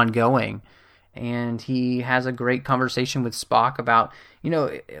even in ongoing. And he has a great conversation with Spock about,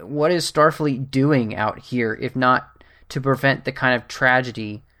 what is Starfleet doing out here, if not to prevent that kind of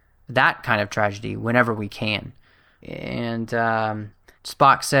tragedy whenever we can. And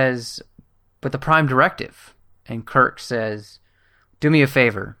Spock says, "But the Prime Directive." And Kirk says, "Do me a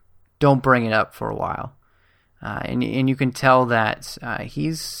favor, don't bring it up for a while." And you can tell that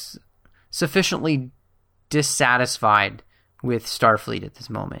he's sufficiently dissatisfied with Starfleet at this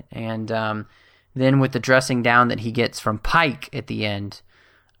moment. And then with the dressing down that he gets from Pike at the end,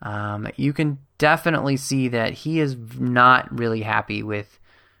 you can definitely see that he is not really happy with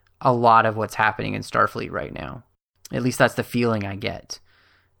a lot of what's happening in Starfleet right now. At least that's the feeling I get.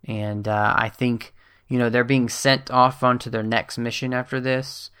 And I think, they're being sent off onto their next mission after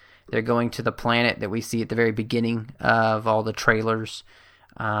this. They're going to the planet that we see at the very beginning of all the trailers.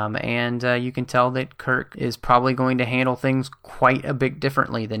 And you can tell that Kirk is probably going to handle things quite a bit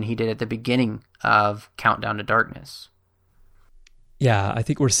differently than he did at the beginning of Countdown to Darkness. Yeah, I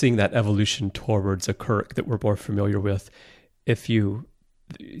think we're seeing that evolution towards a Kirk that we're more familiar with. If you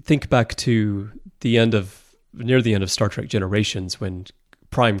think back to near the end of Star Trek Generations, when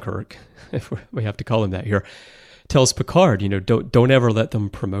Prime Kirk, if we have to call him that here, tells Picard, don't ever let them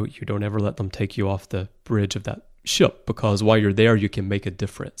promote you. Don't ever let them take you off the bridge of that ship, because while you're there, you can make a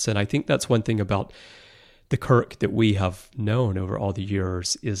difference. And I think that's one thing about the Kirk that we have known over all the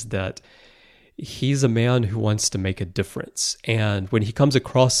years, is that he's a man who wants to make a difference. And when he comes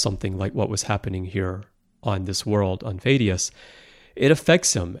across something like what was happening here on this world, on Vadius, it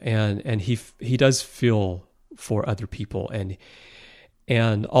affects him, and he does feel for other people.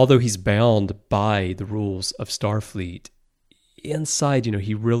 And although he's bound by the rules of Starfleet, inside,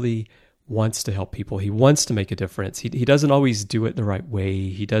 he really wants to help people. He wants to make a difference. He doesn't always do it the right way.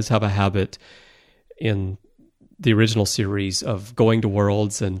 He does have a habit in the original series of going to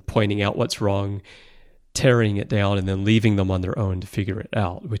worlds and pointing out what's wrong, tearing it down, and then leaving them on their own to figure it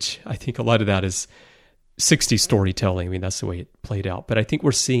out, which I think a lot of that is 60s storytelling. I mean, that's the way it played out. But I think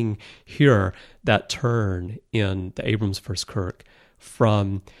we're seeing here that turn in the Abrams vs. Kirk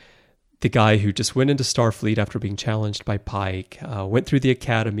from the guy who just went into Starfleet after being challenged by Pike, went through the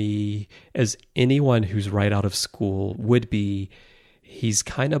academy as anyone who's right out of school would be. He's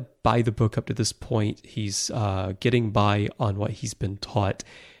kind of by the book up to this point. He's getting by on what he's been taught.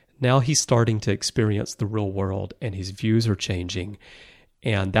 Now he's starting to experience the real world, and his views are changing.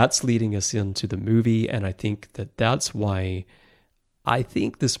 And that's leading us into the movie, and I think that's why I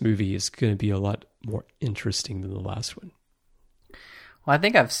think this movie is going to be a lot more interesting than the last one. Well, I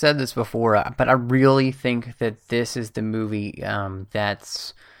think I've said this before, but I really think that this is the movie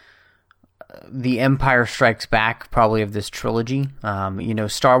that's the Empire Strikes Back, probably, of this trilogy.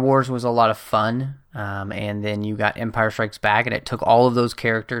 Star Wars was a lot of fun, and then you got Empire Strikes Back, and it took all of those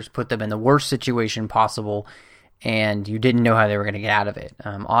characters, put them in the worst situation possible, and you didn't know how they were going to get out of it.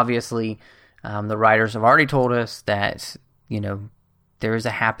 Obviously, the writers have already told us that, there is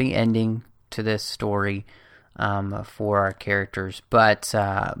a happy ending to this story for our characters, but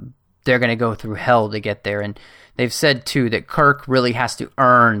they're going to go through hell to get there. And they've said, too, that Kirk really has to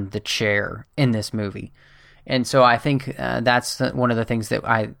earn the chair in this movie. And so I think that's one of the things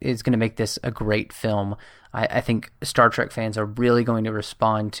that is going to make this a great film. I think Star Trek fans are really going to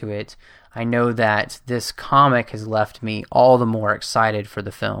respond to it. I know that this comic has left me all the more excited for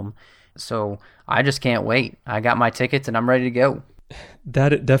the film. So I just can't wait. I got my tickets and I'm ready to go.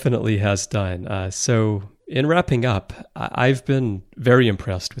 That it definitely has done. So in wrapping up, I've been very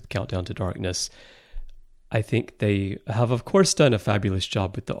impressed with Countdown to Darkness. I think they have, of course, done a fabulous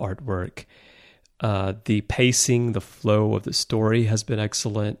job with the artwork. The pacing, the flow of the story has been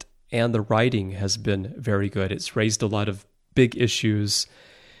excellent, and the writing has been very good. It's raised a lot of big issues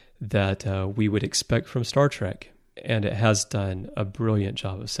that we would expect from Star Trek, and it has done a brilliant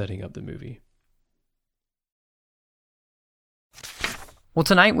job of setting up the movie. Well,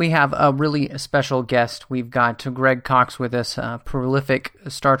 tonight we have a really special guest. We've got Greg Cox with us, a prolific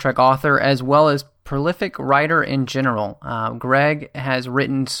Star Trek author, as well as prolific writer in general. Greg has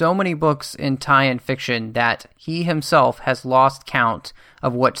written so many books in tie-in fiction that he himself has lost count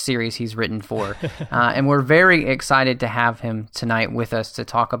of what series he's written for. And we're very excited to have him tonight with us to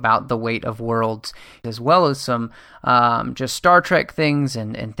talk about The Weight of Worlds, as well as some just Star Trek things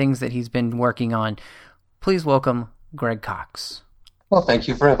and things that he's been working on. Please welcome Greg Cox. Well, thank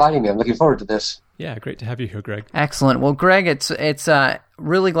you for inviting me. I'm looking forward to this. Yeah, great to have you here, Greg. Excellent. Well, Greg, it's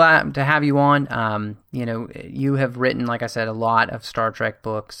really glad to have you on. You have written, like I said, a lot of Star Trek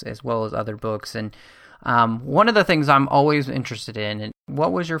books as well as other books. And one of the things I'm always interested in, and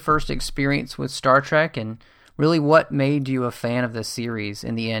what was your first experience with Star Trek, and really what made you a fan of the series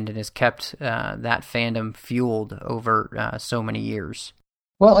in the end and has kept that fandom fueled over so many years?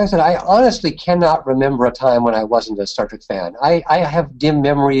 Well, like I said, I honestly cannot remember a time when I wasn't a Star Trek fan. I have dim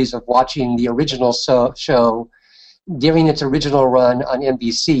memories of watching the original show during its original run on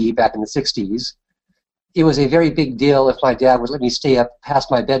NBC back in the 60s. It was a very big deal if my dad would let me stay up past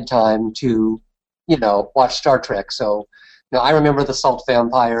my bedtime to, watch Star Trek. So, I remember the Salt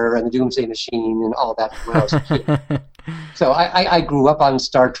Vampire and the Doomsday Machine and all that when I was a kid. So I grew up on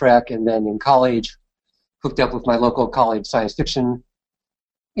Star Trek, and then in college, hooked up with my local college science fiction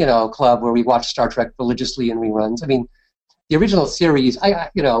club where we watched Star Trek religiously in reruns. I mean, the original series,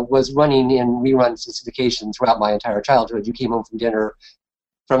 was running in reruns and syndication throughout my entire childhood. You came home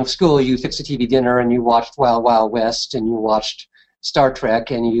from school, you fixed a TV dinner, and you watched Wild Wild West, and you watched Star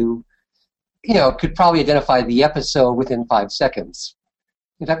Trek, and you could probably identify the episode within 5 seconds.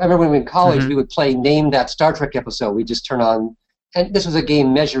 In fact, I remember when we were in college, we would play Name That Star Trek Episode. We'd just turn on, and this was a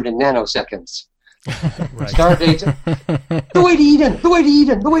game measured in nanoseconds. Stardate, the way to Eden, the way to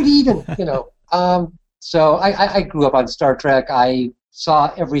Eden, the way to Eden, So I grew up on Star Trek. I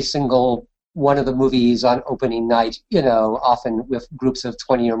saw every single one of the movies on opening night, often with groups of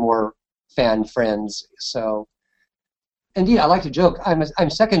 20 or more fan friends. So, indeed, I like to joke. I'm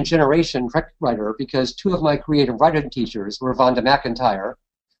second generation Trek writer because two of my creative writing teachers were Vonda McIntyre,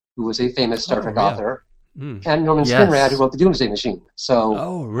 who was a famous Star Trek author, and Norman Spinrad, who wrote The Doomsday Machine. So,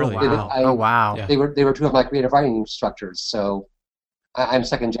 oh, really? Wow. They were two of my creative writing instructors. So, I'm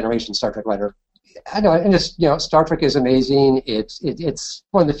second generation Star Trek writer. I know, and just Star Trek is amazing. It's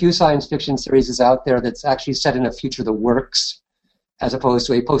one of the few science fiction series out there that's actually set in a future that works, as opposed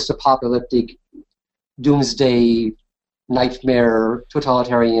to a post-apocalyptic doomsday nightmare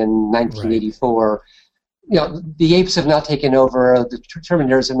totalitarian 1984. The apes have not taken over. The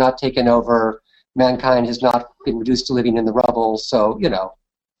Terminators have not taken over. Mankind has not been reduced to living in the rubble. So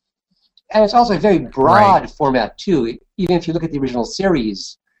and it's also a very broad format too. Even if you look at the original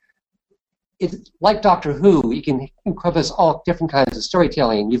series. It's like Doctor Who. You can encompass all different kinds of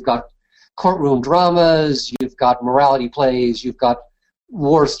storytelling. You've got courtroom dramas, you've got morality plays, you've got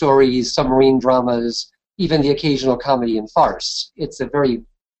war stories, submarine dramas, even the occasional comedy and farce. It's a very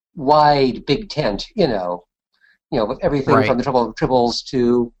wide, big tent, with everything from the Trouble of Tribbles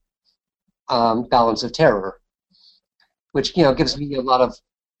to Balance of Terror, which gives me a lot of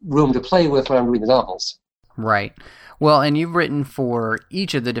room to play with when I'm reading the novels. Right. Well, and you've written for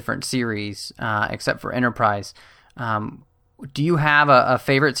each of the different series, except for Enterprise. Do you have a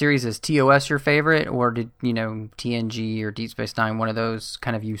favorite series? Is TOS your favorite, or did TNG or Deep Space Nine, one of those,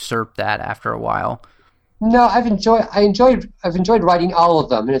 kind of usurp that after a while? No, I've enjoyed writing all of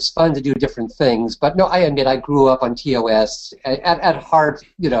them, and it's fun to do different things. But no, I admit I grew up on TOS. At heart,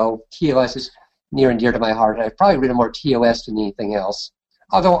 TOS is near and dear to my heart. I've probably written more TOS than anything else.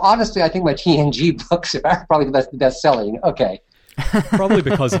 Although, honestly, I think my TNG books are probably the best selling. Okay. Probably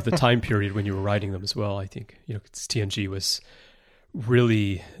because of the time period when you were writing them as well, I think. TNG was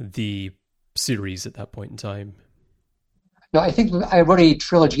really the series at that point in time. No, I think I wrote a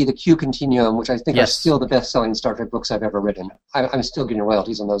trilogy, the Q Continuum, which I think are still the best-selling Star Trek books I've ever written. I'm still getting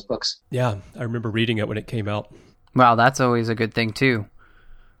royalties on those books. Yeah, I remember reading it when it came out. Wow, that's always a good thing, too.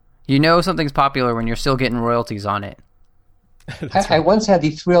 Something's popular when you're still getting royalties on it. I once had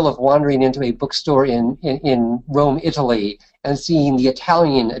the thrill of wandering into a bookstore in Rome, Italy, and seeing the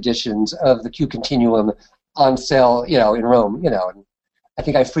Italian editions of the Q Continuum on sale, in Rome, and I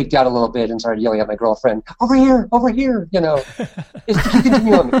think I freaked out a little bit and started yelling at my girlfriend, over here, it's the Q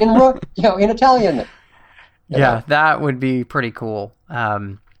Continuum in Italian. Yeah, that would be pretty cool.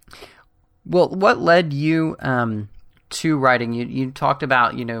 Well, what led you to writing? You talked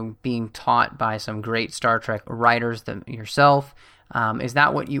about being taught by some great Star Trek writers yourself. Is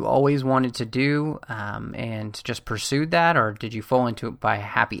that what you always wanted to do and just pursued that, or did you fall into it by a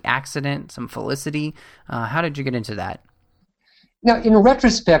happy accident, some felicity? How did you get into that? Now, in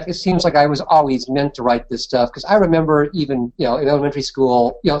retrospect, it seems like I was always meant to write this stuff, because I remember even in elementary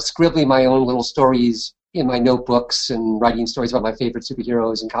school, scribbling my own little stories in my notebooks and writing stories about my favorite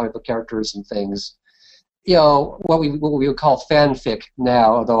superheroes and comic book characters and things. What we would call fanfic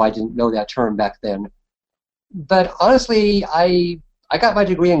now, although I didn't know that term back then. But honestly, I got my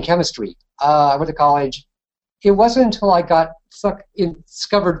degree in chemistry. I went to college. It wasn't until I got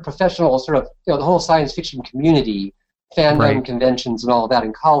discovered professional sort of, the whole science fiction community, fandom conventions and all of that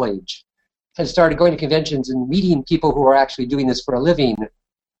in college, and started going to conventions and meeting people who are actually doing this for a living,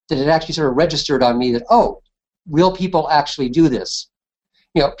 that it actually sort of registered on me that, real people actually do this.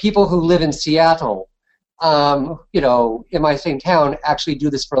 People who live in Seattle, in my same town, actually do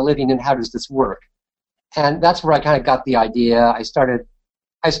this for a living, and how does this work? And that's where I kind of got the idea. I started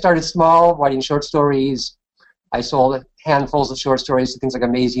small, writing short stories. I sold handfuls of short stories to things like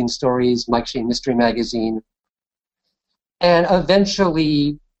Amazing Stories, Mike Shane Mystery Magazine, and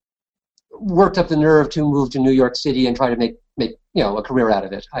eventually worked up the nerve to move to New York City and try to make a career out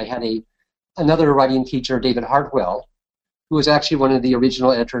of it. I had another writing teacher, David Hartwell, who was actually one of the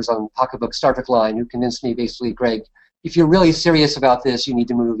original editors on Pocketbook Star Trek Line, who convinced me basically, Greg, if you're really serious about this, you need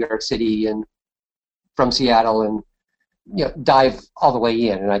to move to New York City and from Seattle and dive all the way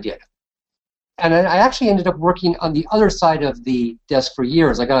in, and I did. And I actually ended up working on the other side of the desk for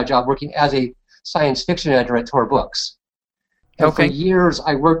years. I got a job working as a science fiction editor at Tor Books. And for Okay. years,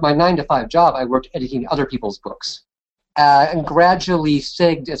 I worked my 9-to-5 job. I worked editing other people's books, and gradually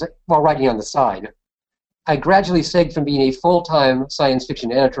segged while writing on the side. I gradually segged from being a full-time science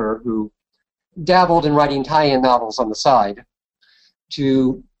fiction editor who dabbled in writing tie-in novels on the side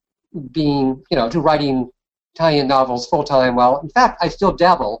to being, to writing tie-in novels full-time. While in fact, I still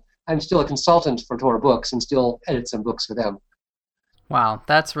dabble. I'm still a consultant for Tor Books and still edit some books for them. Wow,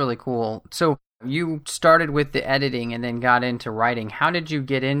 that's really cool. So you started with the editing and then got into writing. How did you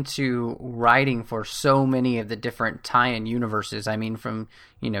get into writing for so many of the different tie-in universes? I mean, from,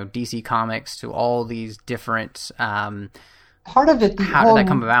 DC Comics to all these different... Part of it... How did that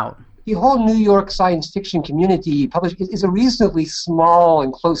come about? The whole New York science fiction community is a reasonably small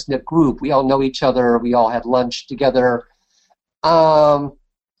and close-knit group. We all know each other. We all had lunch together. We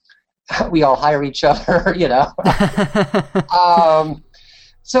all hire each other,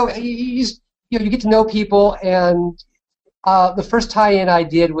 So you get to know people, and the first tie-in I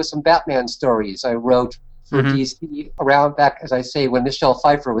did was some Batman stories I wrote for DC around back, as I say, when Michelle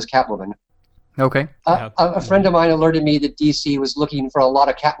Pfeiffer was Catwoman. Okay. A friend of mine alerted me that DC was looking for a lot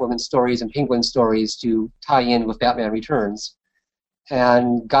of Catwoman stories and Penguin stories to tie in with Batman Returns,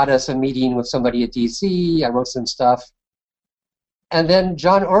 and got us a meeting with somebody at DC. I wrote some stuff. And then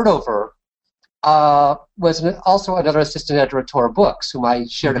John Ordover was also another assistant editor at Tor Books, whom I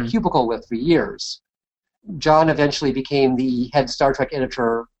shared a cubicle with for years. John eventually became the head Star Trek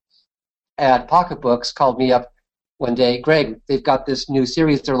editor at Pocket Books, called me up one day, Greg, they've got this new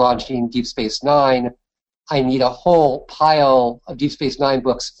series they're launching, Deep Space Nine. I need a whole pile of Deep Space Nine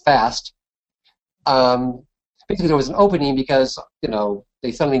books fast. Basically, there was an opening because,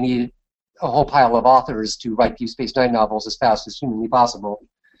 they suddenly needed a whole pile of authors to write Deep Space Nine novels as fast as humanly possible.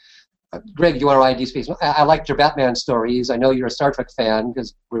 Greg, you want to write Deep Space Nine? I liked your Batman stories. I know you're a Star Trek fan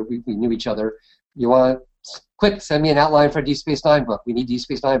because we knew each other. You want quick, send me an outline for a Deep Space Nine book. We need Deep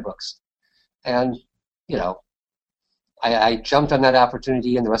Space Nine books. And, I jumped on that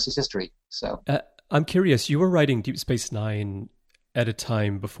opportunity, and the rest is history. So I'm curious, you were writing Deep Space Nine at a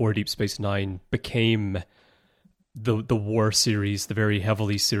time before Deep Space Nine became the war series, the very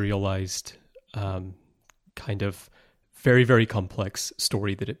heavily serialized kind of very, very complex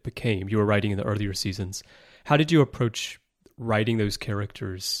story that it became. You were writing in the earlier seasons. How did you approach writing those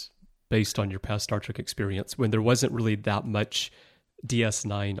characters based on your past Star Trek experience when there wasn't really that much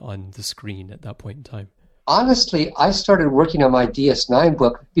DS9 on the screen at that point in time? Honestly, I started working on my DS9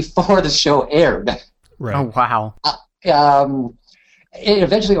 book before the show aired. Right. Oh, wow.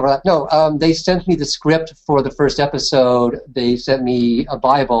 They sent me the script for the first episode. They sent me a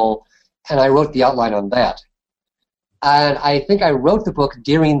Bible, and I wrote the outline on that. And I think I wrote the book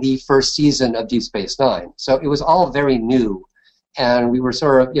during the first season of Deep Space Nine. So it was all very new. And we were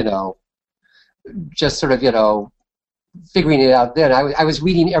figuring it out then. I was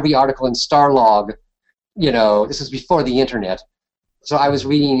reading every article in Starlog. This was before the internet. So I was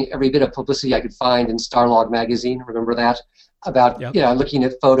reading every bit of publicity I could find in Starlog magazine, remember that? About, looking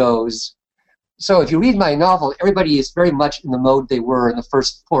at photos. So if you read my novel, everybody is very much in the mode they were in the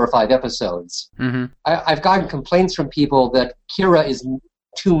first 4 or 5 episodes. Mm-hmm. I've gotten complaints from people that Kira is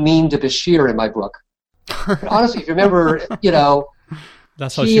too mean to Bashir in my book. But honestly, if you remember,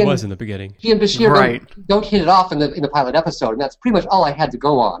 that's how she was in the beginning. He and Bashir don't hit it off in the pilot episode, and that's pretty much all I had to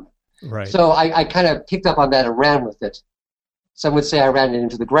go on. Right. So I kind of picked up on that and ran with it. Some would say I ran it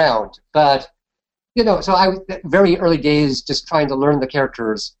into the ground. But, so I was very early days just trying to learn the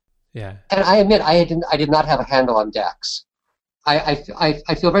characters. Yeah. And I admit I did not have a handle on Dax. I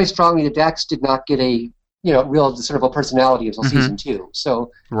feel very strongly that Dax did not get a real discernible personality until season 2.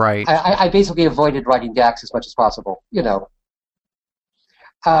 So right. I basically avoided writing Dax as much as possible.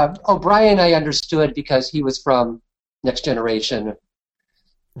 O'Brien I understood because he was from Next Generation.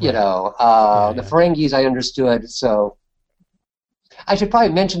 Right. The Ferengis I understood. So I should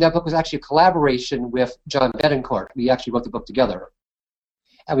probably mention that book was actually a collaboration with John Betancourt. We actually wrote the book together.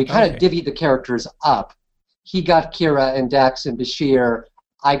 And we kind of divvied the characters up. He got Kira and Dax and Bashir.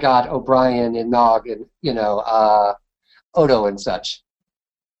 I got O'Brien and Nog and, Odo and such.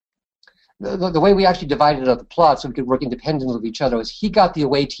 The way we actually divided up the plot so we could work independently of each other was he got the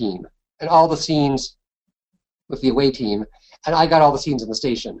away team and all the scenes with the away team, and I got all the scenes in the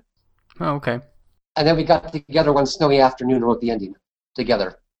station. Oh, okay. And then we got together one snowy afternoon and wrote the ending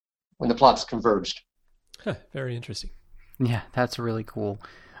together when the plots converged. Huh, very interesting. Yeah, that's really cool.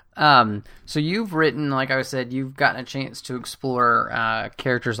 So you've written, like I said, you've gotten a chance to explore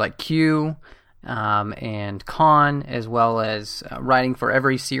characters like Q and Khan, as well as writing for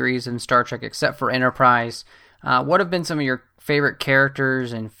every series in Star Trek except for Enterprise. What have been some of your favorite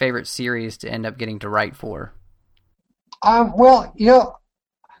characters and favorite series to end up getting to write for? Well,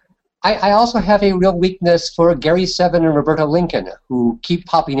 I also have a real weakness for Gary Seven and Roberta Lincoln, who keep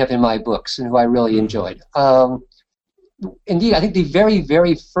popping up in my books and who I really enjoyed. Indeed, I think the very,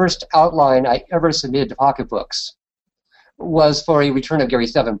 very first outline I ever submitted to Pocket Books was for a Return of Gary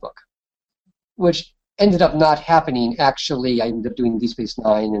Seven book, which ended up not happening. Actually, I ended up doing Deep Space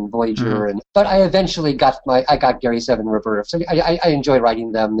Nine and Voyager, but I eventually got Gary Seven and Roberta. So I enjoy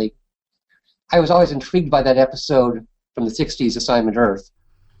writing them. I was always intrigued by that episode from the '60s, Assignment Earth,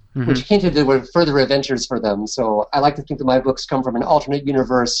 which hinted there were further adventures for them. So I like to think that my books come from an alternate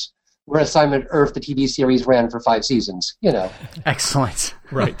universe where Assignment Earth, the TV series, ran for 5 seasons. Excellent.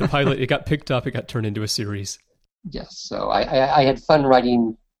 Right. The pilot, it got picked up, it got turned into a series. Yes. So I had fun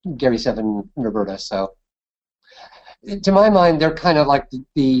writing Gary Seven and Roberta. So to my mind, they're kind of like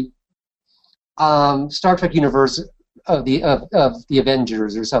the Star Trek universe of the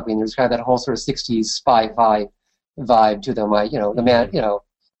Avengers or something. There's kind of that whole sort of '60s spy-fi vibe to them. The man,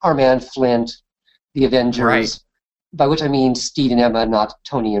 our man Flint, the Avengers, right. By which I mean Steed and Emma, not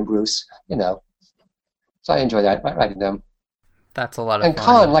Tony and Bruce. So I enjoy that writing them. That's a lot of fun. And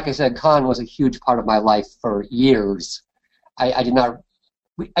Khan, like I said, Khan was a huge part of my life for years. I did not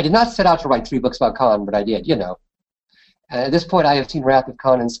set out to write 3 books about Khan, but I did. At this point, I have seen Wrath of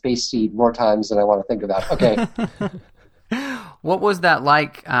Khan and Space Seed more times than I want to think about. Okay. What was that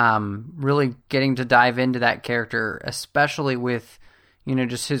like, really getting to dive into that character, especially with,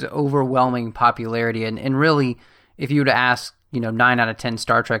 just his overwhelming popularity? And really, if you were to ask, 9 out of 10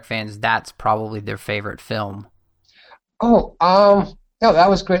 Star Trek fans, that's probably their favorite film. Oh, no, that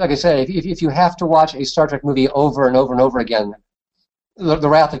was great. Like I said, if you have to watch a Star Trek movie over and over and over again, the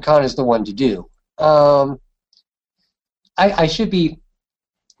Wrath of Khan is the one to do. I should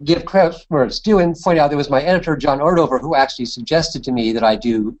give credit where it's due and point out there was my editor, John Ordover, who actually suggested to me that I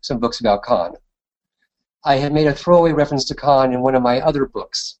do some books about Khan. I had made a throwaway reference to Khan in one of my other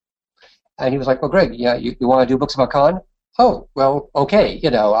books. And he was like, well, Greg, you want to do books about Khan? Oh, well, okay.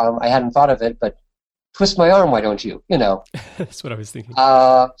 I hadn't thought of it, but twist my arm, why don't you? That's what I was thinking.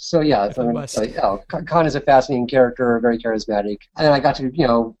 Khan is a fascinating character, very charismatic. And then I got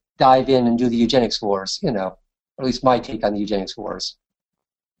to, dive in and do the Eugenics Wars, or at least my take on the Eugenics Wars.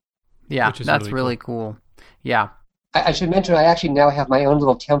 Yeah, that's really cool. Yeah. I should mention I actually now have my own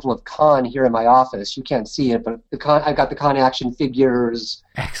little temple of Khan here in my office. You can't see it, but I've got the Khan action figures,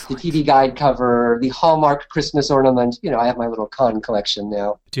 Excellent. The TV guide cover, the Hallmark Christmas ornament. I have my little Khan collection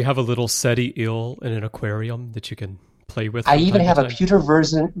now. Do you have a little SETI eel in an aquarium that you can play with? I even have a pewter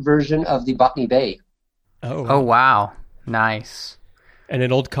version of the Botany Bay. Oh, wow. Nice. And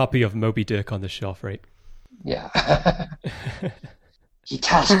an old copy of Moby Dick on the shelf, right? Yeah. He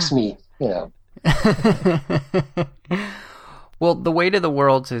tasks me, Well, The Way to the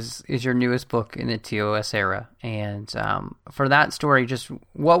Worlds is your newest book in the TOS era. And for that story, just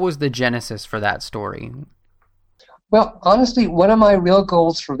what was the genesis for that story? Well, honestly, one of my real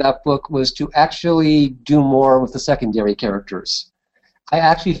goals for that book was to actually do more with the secondary characters. I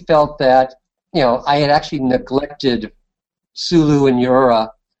actually felt that, I had actually neglected Sulu and Uhura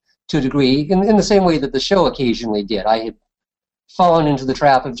to a degree, in the same way that the show occasionally did. I had fallen into the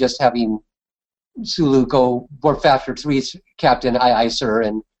trap of just having Sulu go Warp Factor 3's Captain, aye, sir,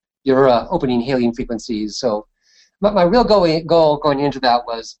 and Uhura opening hailing frequencies. So my real goal going into that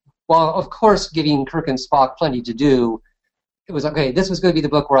was, while of course giving Kirk and Spock plenty to do, it was, okay, this was going to be the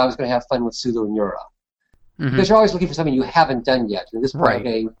book where I was going to have fun with Sulu and Uhura. Because you're always looking for something you haven't done yet. At this point, right.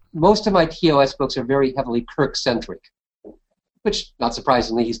 Okay, most of my TOS books are very heavily Kirk-centric, which, not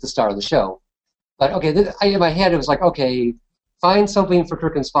surprisingly, he's the star of the show. But, okay, in my head, it was like, okay, find something for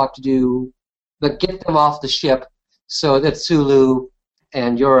Kirk and Spock to do, but get them off the ship so that Sulu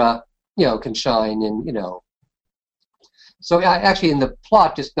and Uhura, can shine. And, So actually, in the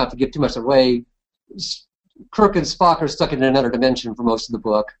plot, just not to give too much away, Kirk and Spock are stuck in another dimension for most of the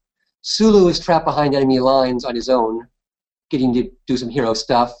book. Sulu is trapped behind enemy lines on his own, getting to do some hero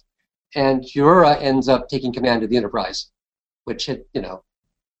stuff. And Uhura ends up taking command of the Enterprise, which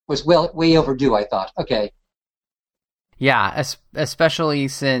was way overdue, I thought. Okay. Yeah, especially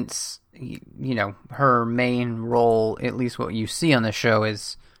since, her main role, at least what you see on the show,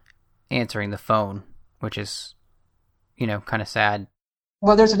 is answering the phone, which is, kind of sad.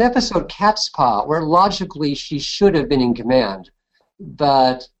 Well, there's an episode, Cat's Paw, where logically she should have been in command.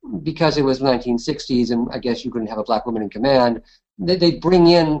 But because it was the 1960s, and I guess you couldn't have a black woman in command, they bring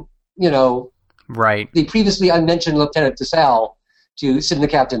in, right, the previously unmentioned Lieutenant DeSalle to sit in the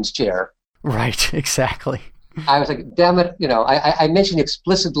captain's chair. Right, exactly. I was like, damn it, I mentioned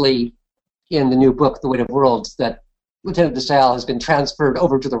explicitly in the new book, The Weight of Worlds, that Lieutenant DeSalle has been transferred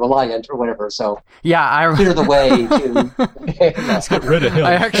over to the Reliant or whatever, so yeah, clear the way to... Let's get rid of him.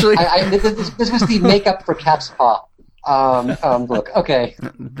 This was the makeup for Cat's Paw book. Okay.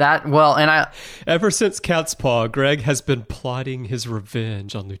 Ever since Cat's Paw, Greg has been plotting his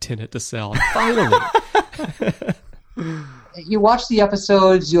revenge on Lieutenant DeSalle. Finally. You watch the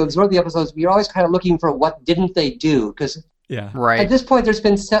episodes, you absorb the episodes, but you're always kind of looking for what didn't they do, because at this point there's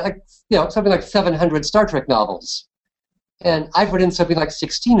been something like 700 Star Trek novels, and I've written something like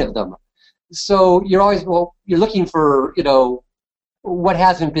 16 of them. So you're always you're looking for what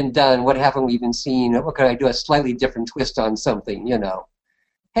hasn't been done, what haven't we even seen, what could I do a slightly different twist on something,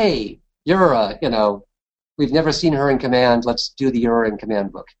 Hey, Yura, we've never seen her in command, let's do the Yura in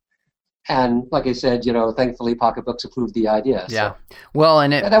command book. And like I said, thankfully Pocket Books approved the idea. Yeah. So. Well,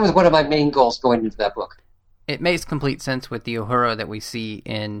 that was one of my main goals going into that book. It makes complete sense with the Uhura that we see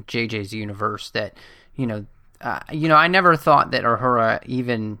in JJ's universe that, I never thought that Uhura,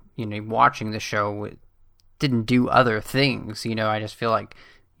 even, watching the show, didn't do other things. I just feel like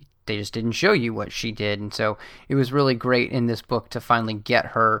they just didn't show you what she did. And so it was really great in this book to finally get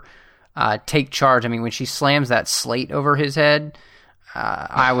her take charge. I mean, when she slams that slate over his head,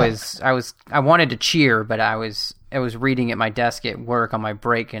 I wanted to cheer, but I was reading at my desk at work on my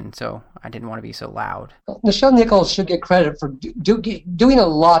break, and so I didn't want to be so loud. Nichelle Nichols should get credit for doing a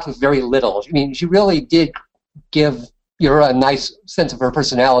lot with very little. I mean, she really did give Yura a nice sense of her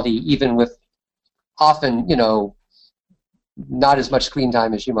personality, even with often, not as much screen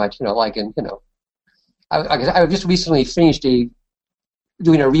time as you might, like. And I just recently finished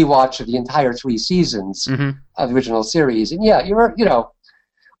doing a rewatch of the entire 3 seasons of the original series, and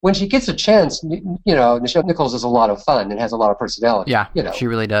when she gets a chance, Nichelle Nichols is a lot of fun and has a lot of personality. Yeah, she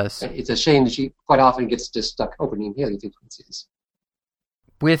really does. It's a shame that she quite often gets just stuck opening helium frequencies.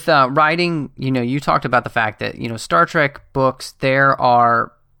 With writing, you talked about the fact that Star Trek books, there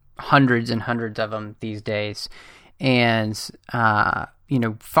are hundreds and hundreds of them these days, and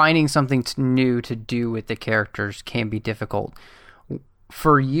finding something new to do with the characters can be difficult.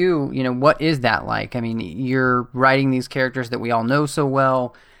 For you, what is that like? I mean, you're writing these characters that we all know so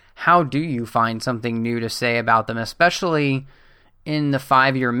well. How do you find something new to say about them, especially in the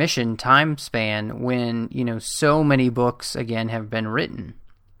 5-year mission time span when, so many books, again, have been written?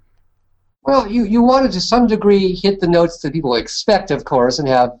 Well, you want to some degree hit the notes that people expect, of course, and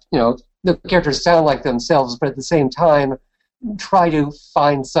have, the characters sound like themselves, but at the same time, try to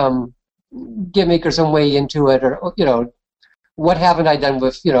find some gimmick or some way into it, or, what haven't I done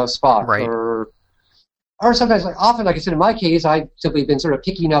with, Spock? Right. Or sometimes, often, like I said, in my case, I've simply been sort of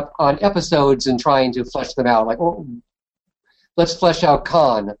picking up on episodes and trying to flesh them out. Like, let's flesh out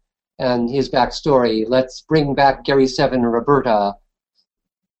Khan and his backstory. Let's bring back Gary Seven and Roberta.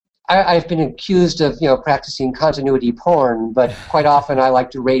 I've been accused of, practicing continuity porn, but quite often I like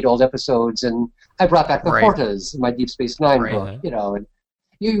to raid old episodes, and I brought back the Hortas in my Deep Space Nine book, and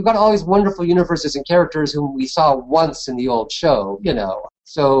you've got all these wonderful universes and characters whom we saw once in the old show,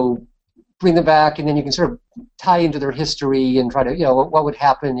 so bring them back, and then you can sort of tie into their history and try to, what would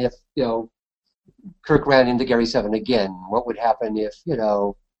happen if, Kirk ran into Gary Seven again? What would happen if,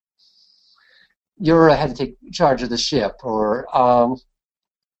 Yura had to take charge of the ship? Or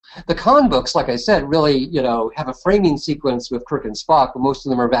the Khan books, like I said, really, have a framing sequence with Kirk and Spock, but most of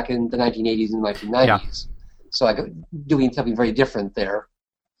them are back in the 1980s and 1990s. Yeah. So I'm doing something very different there.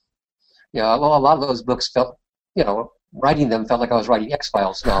 A lot of those books felt, writing them felt like I was writing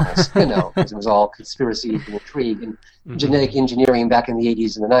X-Files novels, because it was all conspiracy and intrigue and genetic engineering back in the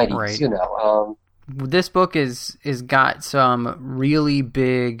 80s and the 90s, This book is got some really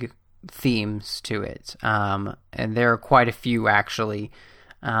big themes to it, and there are quite a few, actually.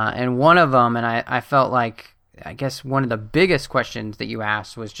 And one of them, and I felt like, I guess one of the biggest questions that you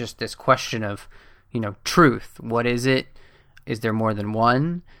asked was just this question of, truth. What is it? Is there more than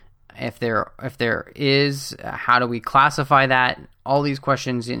one? If there is, how do we classify that? All these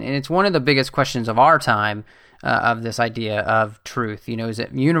questions, and it's one of the biggest questions of our time, of this idea of truth. Is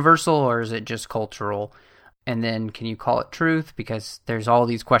it universal or is it just cultural? And then can you call it truth? Because there's all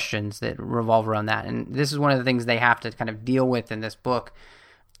these questions that revolve around that. And this is one of the things they have to kind of deal with in this book.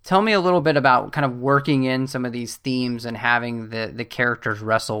 Tell me a little bit about kind of working in some of these themes and having the characters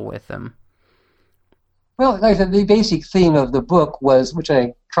wrestle with them. Well, like the basic theme of the book was, which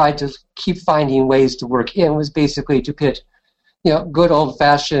I tried to keep finding ways to work in, was basically to pit, good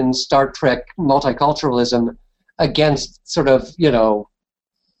old-fashioned Star Trek multiculturalism against sort of,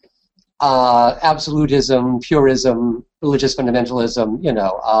 absolutism, purism, religious fundamentalism.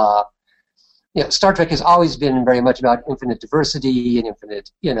 Star Trek has always been very much about infinite diversity and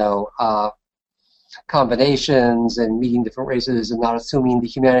infinite, combinations and meeting different races and not assuming the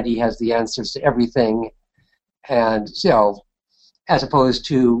humanity has the answers to everything. And, as opposed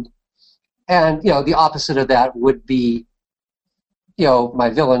to, and, the opposite of that would be, my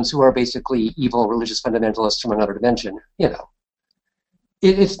villains who are basically evil religious fundamentalists from another dimension,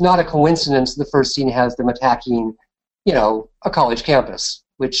 It's not a coincidence the first scene has them attacking, a college campus,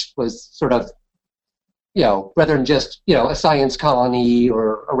 which was sort of, rather than just, a science colony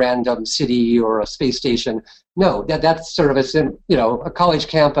or a random city or a space station. No, that's sort of a college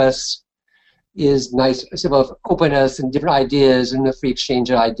campus is nice, sort of openness and different ideas and the free exchange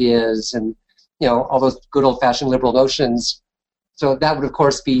of ideas and, all those good old-fashioned liberal notions. So that would, of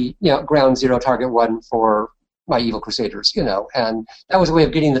course, be, ground zero, target one for my evil crusaders, and that was a way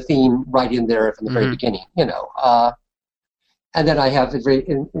of getting the theme right in there from the very beginning, and then I have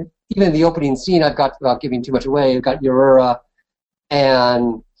even in the opening scene, I've got, without giving too much away, I've got Uhura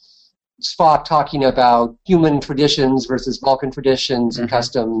and Spock talking about human traditions versus Vulcan traditions and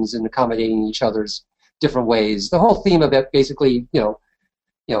customs and accommodating each other's different ways. The whole theme of it, basically,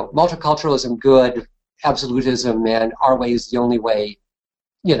 multiculturalism good, absolutism, and our way is the only way,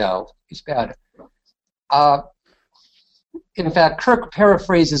 it's bad. In fact, Kirk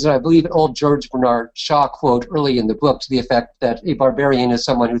paraphrases, I believe, an old George Bernard Shaw quote early in the book to the effect that a barbarian is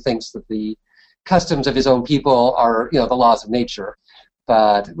someone who thinks that the customs of his own people are, the laws of nature.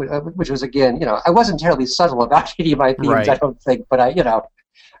 But, which was, again, I wasn't terribly subtle about any of my themes, right. I don't think, but I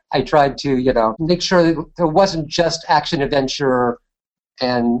tried to, make sure that there wasn't just action-adventure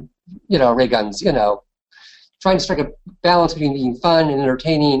and, ray guns, trying to strike a balance between being fun and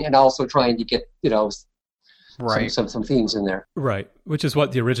entertaining and also trying to get, right. some themes in there. Right, which is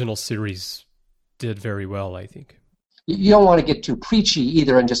what the original series did very well, I think. You don't want to get too preachy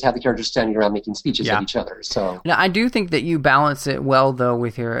either and just have the characters standing around making speeches at each other. So now, I do think that you balance it well, though,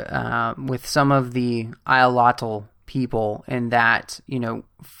 with your with some of the Iolotl people, in that,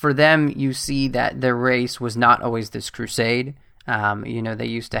 for them, you see that their race was not always this crusade. They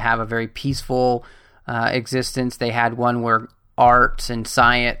used to have a very peaceful existence. They had one where art and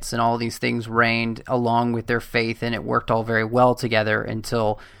science and all these things reigned along with their faith, and it worked all very well together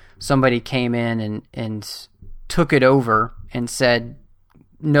until somebody came in and took it over and said,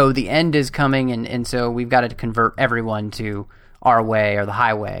 no, the end is coming, and so we've got to convert everyone to our way or the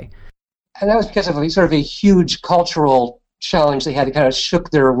highway. And that was because of a huge cultural challenge they had. It kind of shook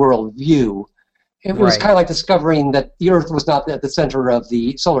their world view. It was kind of like discovering that the Earth was not at the center of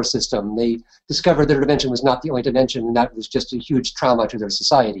the solar system. They discovered their dimension was not the only dimension, and that was just a huge trauma to their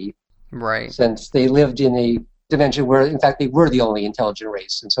society. Right. Since they lived in a dimension where, in fact, they were the only intelligent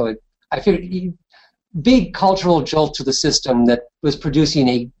race. And so I figured big cultural jolt to the system that was producing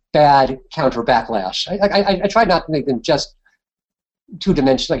a bad counter backlash. I tried not to make them just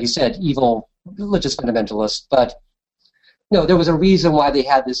two-dimensional, like you said, evil religious fundamentalists, but no, there was a reason why they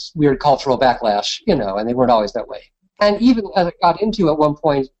had this weird cultural backlash, and they weren't always that way. And even as it got into at one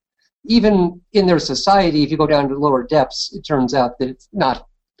point, even in their society, if you go down to lower depths, it turns out that it's not,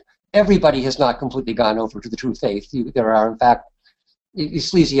 everybody has not completely gone over to the true faith. There are, in fact, a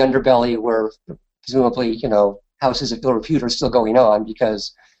sleazy underbelly where presumably, houses of ill repute are still going on,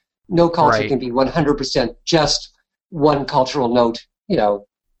 because no culture can be 100% just one cultural note,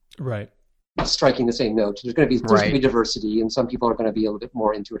 right, striking the same note. There's going to be diversity, and some people are going to be a little bit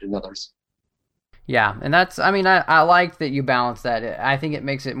more into it than others. Yeah, and that's, I like that you balance that. I think it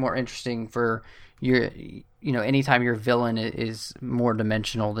makes it more interesting for your, anytime your villain is more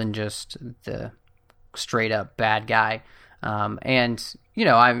dimensional than just the straight up bad guy.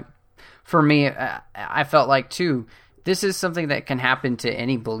 For me, I felt like, too, this is something that can happen to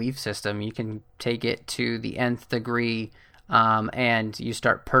any belief system. You can take it to the nth degree, and you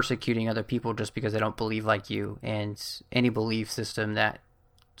start persecuting other people just because they don't believe like you. And any belief system that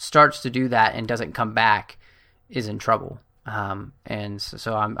starts to do that and doesn't come back is in trouble. And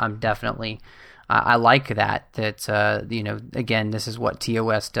so I'm definitely, I like that, again, this is what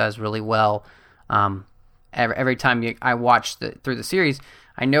TOS does really well. Every time I watch through the series,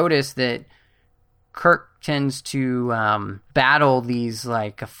 I notice that Kirk tends to battle these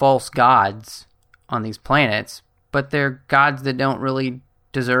false gods on these planets, but they're gods that don't really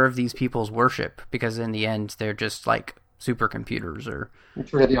deserve these people's worship, because in the end they're just like supercomputers or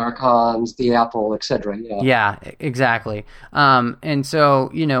the Archons, the Apple, etc. Yeah, exactly. And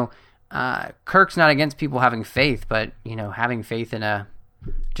so Kirk's not against people having faith, but having faith in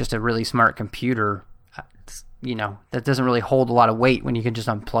just a really smart computer, that doesn't really hold a lot of weight when you can just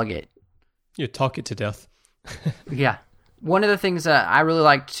unplug it. You talk it to death. Yeah. One of the things that I really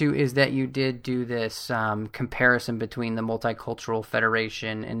liked too is that you did do this comparison between the Multicultural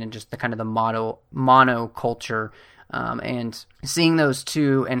Federation and then just the kind of the monoculture, and seeing those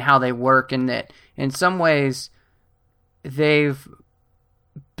two and how they work, and that in some ways they've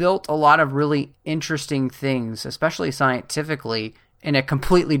built a lot of really interesting things, especially scientifically, in a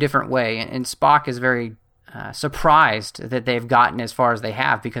completely different way. And Spock is very surprised that they've gotten as far as they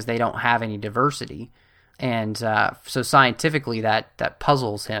have because they don't have any diversity. And so scientifically that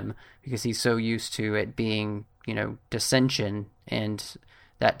puzzles him because he's so used to it being, dissension and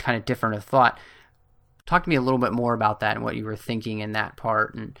that kind of different of thought. Talk to me a little bit more about that and what you were thinking in that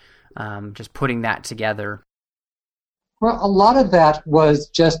part and just putting that together. Well, a lot of that was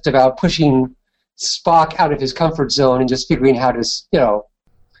just about pushing Spock out of his comfort zone and just figuring how to,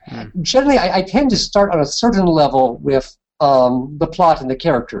 Generally, I tend to start on a certain level with the plot and the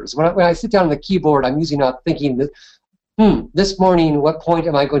characters. When I sit down on the keyboard, I'm usually not thinking that, this morning, what point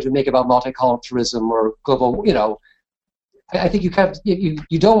am I going to make about multiculturalism or global, I think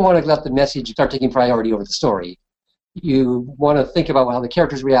you don't want to let the message start taking priority over the story. You want to think about how the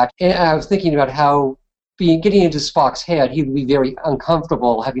characters react. And I was thinking about how getting into Spock's head, he would be very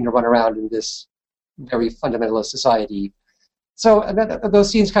uncomfortable having to run around in this very fundamentalist society. So those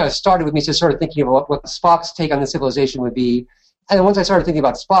scenes kind of started with me just sort of thinking about what Spock's take on the civilization would be. And then once I started thinking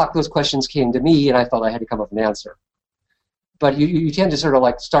about Spock, those questions came to me, and I felt I had to come up with an answer. But you tend to sort of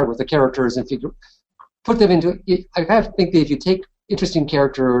like start with the characters and put them into. I kind of think that if you take interesting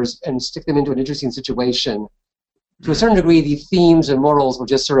characters and stick them into an interesting situation, to a certain degree, the themes and morals will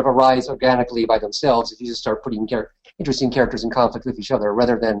just sort of arise organically by themselves if you just start putting interesting characters in conflict with each other,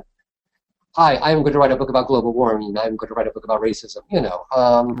 rather than, I'm going to write a book about global warming, I'm going to write a book about racism,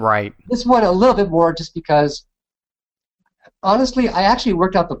 Right. This one a little bit more just because, honestly, I actually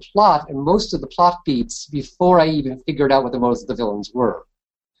worked out the plot and most of the plot beats before I even figured out what the motives of the villains were.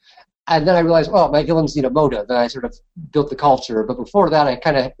 And then I realized, my villains need a motive. Then I sort of built the culture. But before that, I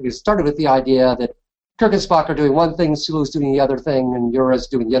kind of started with the idea that Kirk and Spock are doing one thing, Sulu's doing the other thing, and Ura's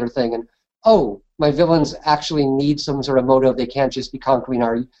doing the other thing. And, my villains actually need some sort of motive. They can't just be conquering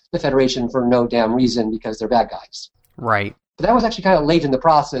the Federation for no damn reason because they're bad guys. Right. But that was actually kind of late in the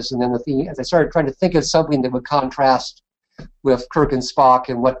process. And then as I started trying to think of something that would contrast with Kirk and Spock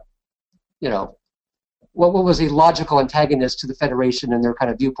and what was a logical antagonist to the Federation and their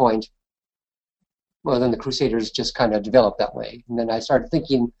kind of viewpoint, well, then the Crusaders just kind of developed that way. And then I started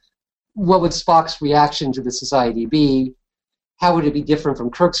thinking, what would Spock's reaction to the society be? How would it be different from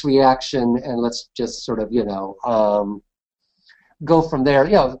Kirk's reaction? And let's just sort of, go from there.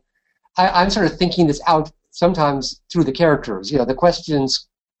 I'm sort of thinking this out sometimes through the characters. The questions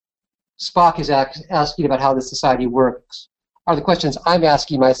Spock is asking about how the society works are the questions I'm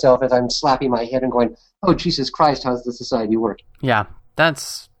asking myself as I'm slapping my head and going, oh, Jesus Christ, how's the society work? Yeah,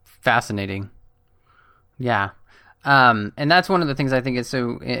 that's fascinating. Yeah. And that's one of the things I think is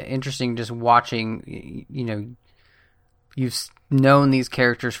so interesting, just watching, you've known these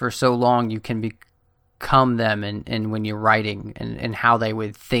characters for so long, you can become them and when you're writing and how they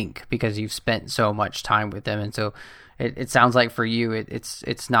would think because you've spent so much time with them. And so it sounds like for you,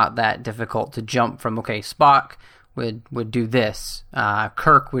 it's not that difficult to jump from, okay, Spock would do this,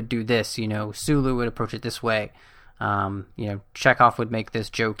 Kirk would do this, Sulu would approach it this way, Chekhov would make this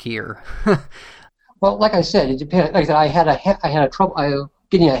joke here. Well, like I said, it depends. Like I said, I had a trouble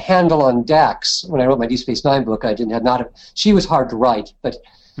getting a handle on Dax when I wrote my Deep Space Nine book. She was hard to write, but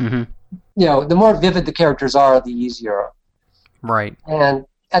the more vivid the characters are, the easier. Right. And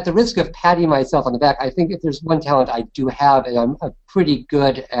at the risk of patting myself on the back, I think if there's one talent I do have, and I'm pretty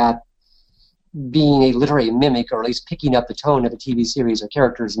good at being a literary mimic, or at least picking up the tone of a TV series or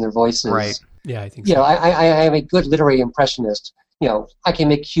characters and their voices. Right. Yeah, I think so. I am a good literary impressionist. I can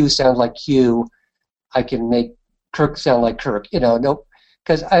make Q sound like Q. I can make Kirk sound like Kirk.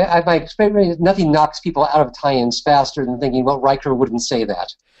 Because my experience, nothing knocks people out of tie-ins faster than thinking, well, Riker wouldn't say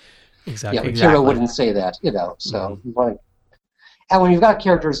that. Exactly. Kira wouldn't say that. So you want to. And when you've got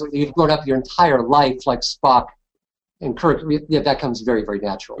characters that you've grown up your entire life, like Spock and Kirk, that comes very, very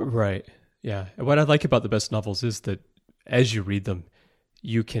natural. Right. Yeah. And what I like about the best novels is that as you read them,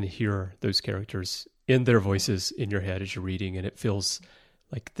 you can hear those characters in their voices in your head as you're reading, and it feels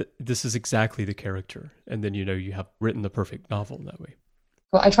like this is exactly the character. And then you have written the perfect novel in that way.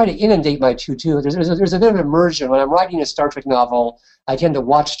 Well, I try to inundate my too. There's a bit of immersion. When I'm writing a Star Trek novel, I tend to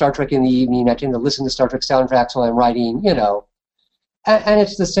watch Star Trek in the evening. I tend to listen to Star Trek soundtracks while I'm writing, And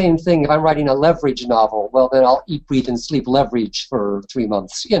it's the same thing if I'm writing a Leverage novel. Well, then I'll eat, breathe, and sleep Leverage for 3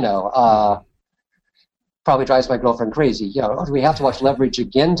 months, probably drives my girlfriend crazy. Do we have to watch Leverage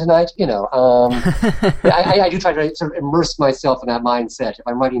again tonight? I do try to sort of immerse myself in that mindset. If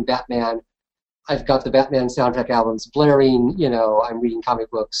I'm writing Batman, I've got the Batman soundtrack albums blaring. I'm reading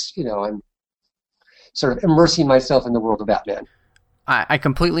comic books. I'm sort of immersing myself in the world of Batman. I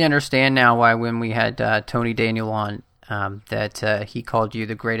completely understand now why when we had Tony Daniel on, that he called you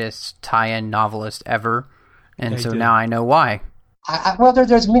the greatest tie-in novelist ever, and so now I know why. Well,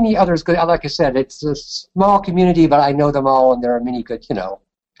 there's many others good. Like I said, it's a small community, but I know them all, and there are many good,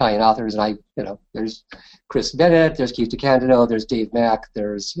 tie-in authors. And there's Chris Bennett, there's Keith DeCandido, there's Dave Mack,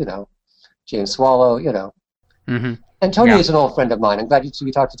 there's James Swallow, Mm-hmm. And Tony is an old friend of mine. I'm glad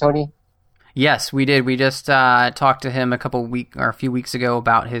you talked to Tony. Yes, we did. We just talked to him a few weeks ago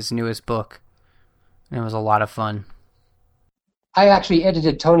about his newest book. It was a lot of fun. I actually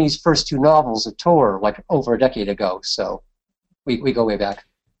edited Tony's first 2 novels at Tor like over a decade ago, so we go way back.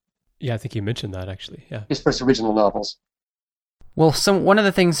 Yeah, I think you mentioned that actually. Yeah, his first original novels. Well, one of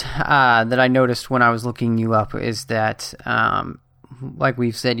the things that I noticed when I was looking you up is that, like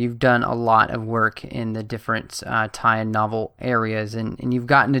we've said, you've done a lot of work in the different tie-in novel areas, and you've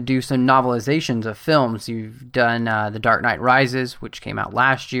gotten to do some novelizations of films. You've done The Dark Knight Rises, which came out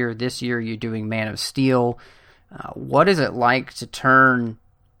last year. This year, you're doing Man of Steel. What is it like to turn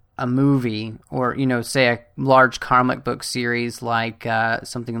a movie, or say a large comic book series like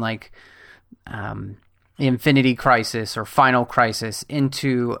something like Infinity Crisis or Final Crisis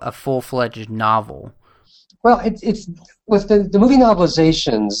into a full-fledged novel? Well, it's with the movie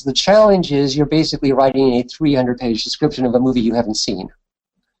novelizations, the challenge is you're basically writing a 300-page description of a movie you haven't seen.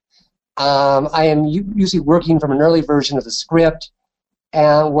 I am usually working from an early version of the script,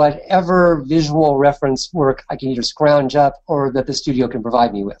 and whatever visual reference work I can either scrounge up or that the studio can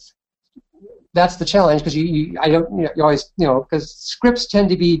provide me with. That's the challenge, because you always, because scripts tend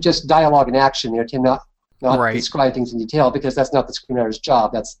to be just dialogue and action. They tend not right. describe things in detail, because that's not the screenwriter's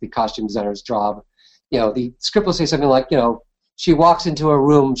job. That's the costume designer's job. The script will say something like, she walks into a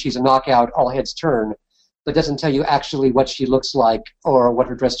room, she's a knockout, all heads turn, but doesn't tell you actually what she looks like or what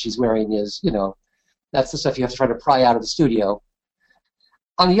her dress she's wearing is. That's the stuff you have to try to pry out of the studio.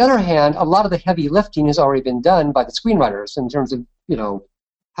 On the other hand, a lot of the heavy lifting has already been done by the screenwriters in terms of,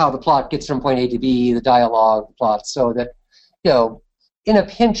 how the plot gets from point A to B, the dialogue, the plot, so that, in a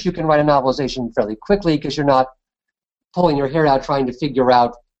pinch you can write a novelization fairly quickly because you're not pulling your hair out trying to figure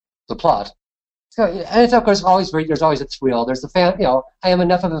out the plot. So, and it's, of course, there's always a thrill. There's the fan, I am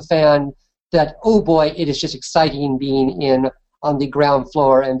enough of a fan that, oh boy, it is just exciting being on the ground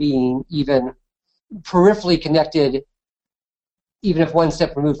floor and being even peripherally connected, even if one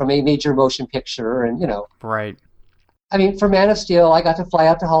step removed from a major motion picture, and, Right. I mean, for Man of Steel, I got to fly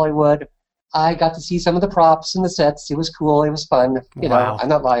out to Hollywood. I got to see some of the props and the sets. It was cool. It was fun. Wow. I'm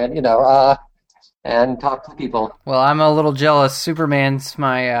not lying, and talk to people. Well, I'm a little jealous. Superman's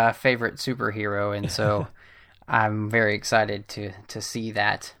my favorite superhero, and so I'm very excited to see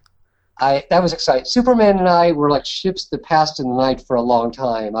that. That was exciting. Superman and I were like ships that passed in the night for a long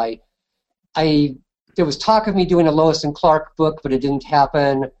time. There was talk of me doing a Lois and Clark book, but it didn't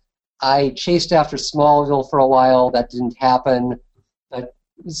happen. I chased after Smallville for a while. That didn't happen. But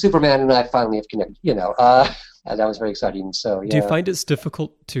Superman and I finally have connected, and that was very exciting. So, yeah. Do you find it's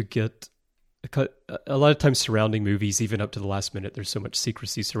difficult to get... A lot of times surrounding movies, even up to the last minute, there's so much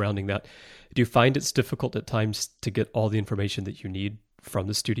secrecy surrounding that. Do you find it's difficult at times to get all the information that you need from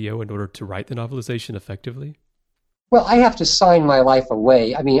the studio in order to write the novelization effectively? Well, I have to sign my life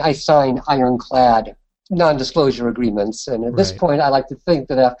away. I mean, I sign ironclad non-disclosure agreements, and at this point, I like to think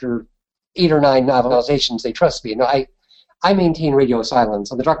that after 8 or 9 novelizations, they trust me. I maintain radio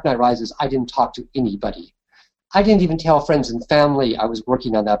silence. On The Dark Knight Rises, I didn't talk to anybody. I didn't even tell friends and family I was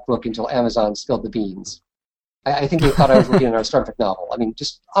working on that book until Amazon spilled the beans. I think they thought I was working on our Star Trek novel. I mean,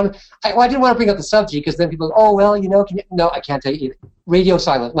 I didn't want to bring up the subject because then people go, oh, well, no, I can't tell you. Radio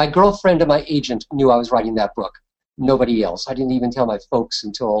silence. My girlfriend and my agent knew I was writing that book. Nobody else. I didn't even tell my folks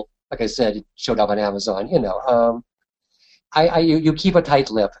until, like I said, it showed up on Amazon. You keep a tight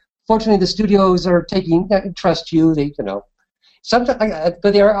lip. Fortunately, the studios are trust you. They, sometimes,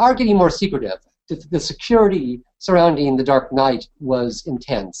 but they are getting more secretive. The security surrounding The Dark Knight was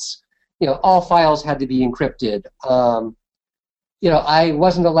intense. All files had to be encrypted. I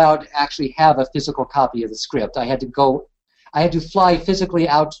wasn't allowed to actually have a physical copy of the script. I had to fly physically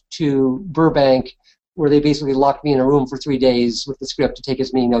out to Burbank, where they basically locked me in a room for 3 days with the script to take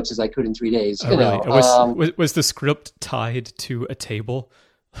as many notes as I could in 3 days. Really? Was the script tied to a table?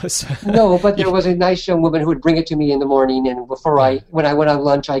 No, but there was a nice young woman who would bring it to me in the morning, and when I went on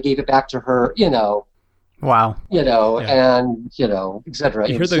lunch, I gave it back to her. Wow. And, et cetera.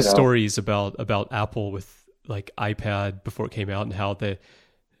 You hear those stories about Apple with like iPad before it came out and how the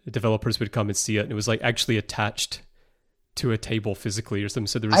developers would come and see it and it was like actually attached to a table physically or something.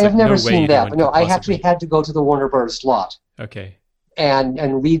 So there was I have never no way seen that, but no, I possibly... actually had to go to the Warner Bros. Lot. Okay.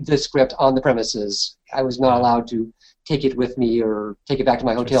 And read the script on the premises. I was not allowed to take it with me or take it back to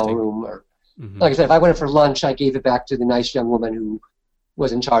my hotel room. Or, like I said, if I went for lunch, I gave it back to the nice young woman who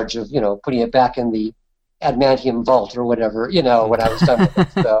was in charge of, putting it back in the adamantium vault or whatever, when I was done with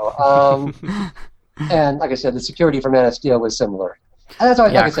it. So, and like I said, the security for Man of Steel was similar. And that's why,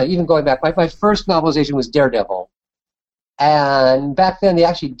 like I said, even going back, my first novelization was Daredevil. And back then, they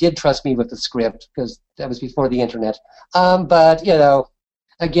actually did trust me with the script because that was before the internet. But,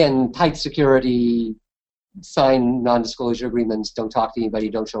 again, tight security, sign non-disclosure agreements, don't talk to anybody,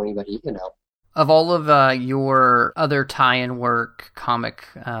 don't show anybody, Of all of your other tie-in work, comic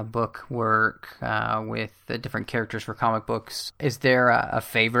book work with the different characters for comic books, is there a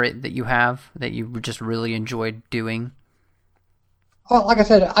favorite that you have that you just really enjoyed doing? Well, like I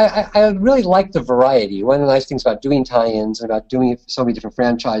said, I really like the variety. One of the nice things about doing tie-ins and about doing it for so many different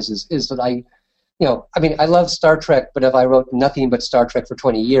franchises is that I love Star Trek, but if I wrote nothing but Star Trek for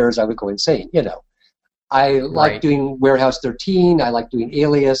 20 years, I would go insane, I like doing Warehouse 13. I like doing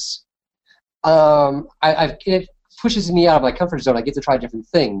Alias. It pushes me out of my comfort zone. I get to try different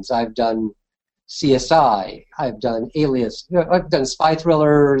things. I've done CSI. I've done Alias. I've done spy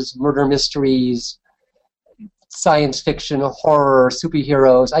thrillers, murder mysteries, science fiction, horror,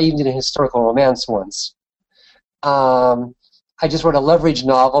 superheroes. I even did a historical romance once. I just wrote a leverage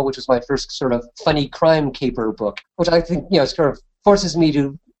novel, which was my first sort of funny crime caper book, which I think sort of forces me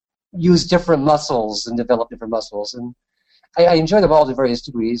to use different muscles and develop different muscles. And I enjoy them all to various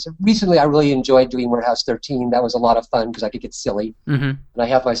degrees. Recently, I really enjoyed doing Warehouse 13. That was a lot of fun because I could get silly. And I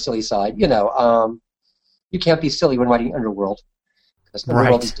have my silly side. You can't be silly when writing Underworld because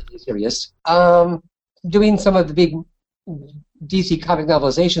Underworld is serious. Doing some of the big DC comic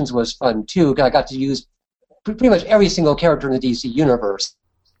novelizations was fun, too. I got to use pretty much every single character in the DC universe.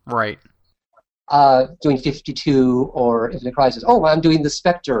 Right. Doing 52 or Infinite Crisis. Oh, I'm doing The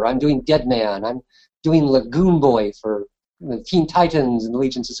Spectre. I'm doing Deadman. I'm doing Lagoon Boy for the Teen Titans and the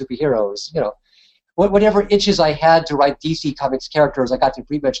Legions of Superheroes. Whatever itches I had to write DC Comics characters, I got to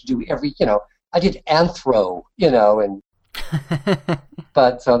pretty much do every, I did Anthro, and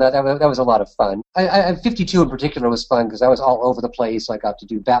but so that was a lot of fun. I 52 in particular was fun because I was all over the place. I got to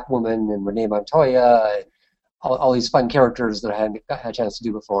do Batwoman and Renee Montoya, all these fun characters that I hadn't had a chance to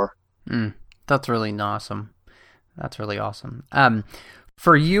do before. That's really awesome. That's really awesome.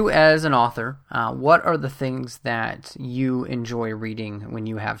 For you as an author, what are the things that you enjoy reading when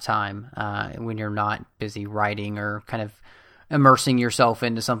you have time, when you're not busy writing or kind of immersing yourself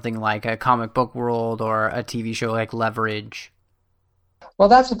into something like a comic book world or a TV show like Leverage? Well,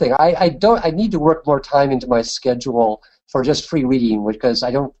 that's the thing. I need to work more time into my schedule for just free reading because I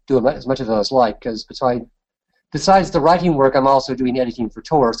don't do as much of it as I like. Because besides the writing work, I'm also doing editing for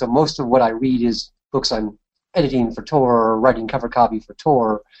Tor. So most of what I read is books I'm editing for Tor or writing cover copy for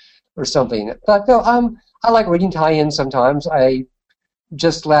Tor or something. But no, I like reading tie-ins sometimes. I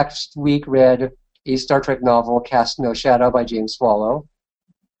just last week read a Star Trek novel, Cast No Shadow by James Swallow.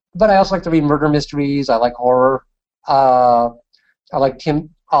 But I also like to read murder mysteries. I like horror. I like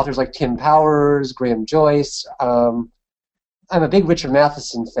authors like Tim Powers, Graham Joyce. I'm a big Richard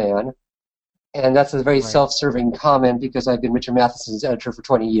Matheson fan. And that's a very self-serving comment because I've been Richard Matheson's editor for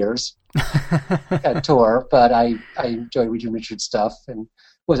 20 years at Tor, but I enjoy reading Richard's stuff and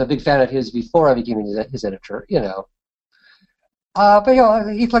was a big fan of his before I became his editor, But,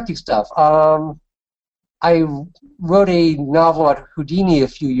 eclectic stuff. I wrote a novel about Houdini a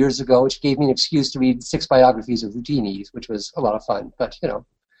few years ago, which gave me an excuse to read 6 biographies of Houdini, which was a lot of fun. But,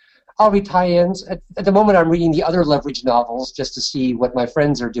 I'll read tie-ins. At the moment, I'm reading the other Leverage novels just to see what my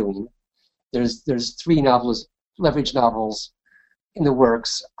friends are doing. There's 3 Leverage novels in the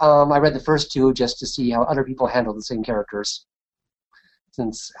works. I read the first 2 just to see how other people handle the same characters.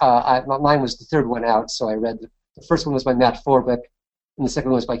 Since mine was the 3rd one out, so I read the first one was by Matt Forbeck, and the second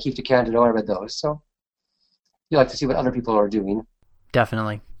one was by Keith DeCandido. I read those. So you like to see what other people are doing.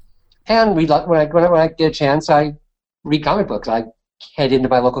 Definitely. And when I get a chance, I read comic books. I head into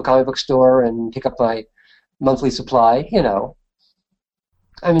my local comic book store and pick up my monthly supply.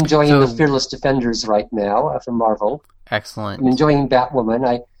 I'm enjoying the Fearless Defenders right now from Marvel. Excellent. I'm enjoying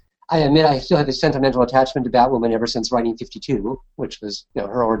Batwoman. I admit I still have a sentimental attachment to Batwoman ever since writing 52, which was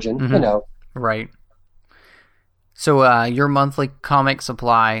her origin. Right. So your monthly comic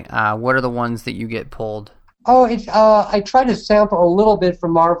supply, what are the ones that you get pulled? I try to sample a little bit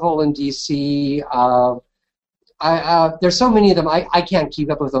from Marvel and DC. There's so many of them. I can't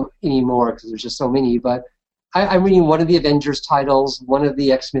keep up with them anymore because there's just so many. But I'm reading one of the Avengers titles, one of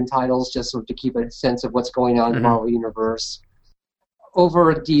the X-Men titles, just sort of to keep a sense of what's going on in the Marvel Universe.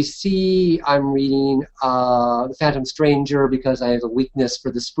 Over at DC, I'm reading The Phantom Stranger because I have a weakness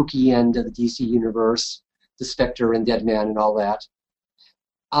for the spooky end of the DC Universe, the Spectre and Deadman and all that.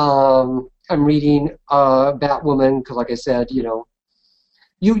 I'm reading Batwoman because, like I said, you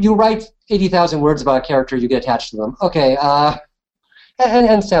write 80,000 words about a character, you get attached to them. Okay,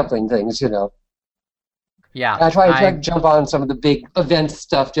 and sampling things, Yeah. I try to jump on some of the big event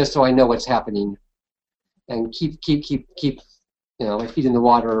stuff just so I know what's happening, and keep my feet in the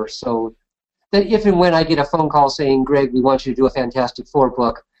water, so that if and when I get a phone call saying, "Greg, we want you to do a Fantastic Four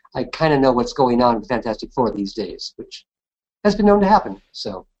book," I kind of know what's going on with Fantastic Four these days, which has been known to happen.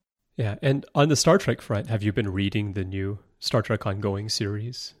 So. Yeah, and on the Star Trek front, have you been reading the new Star Trek Ongoing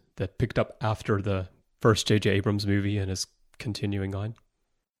series that picked up after the first J.J. Abrams movie and is continuing on?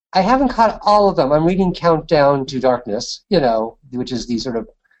 I haven't caught all of them. I'm reading Countdown to Darkness, which is the sort of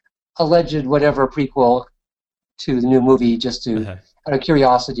alleged whatever prequel to the new movie, just to out of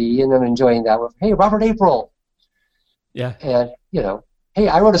curiosity, and I'm enjoying that. Hey, Robert April. Yeah. And hey,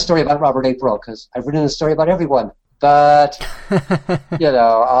 I wrote a story about Robert April because I've written a story about everyone. But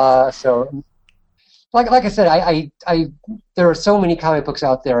so like I said, I there are so many comic books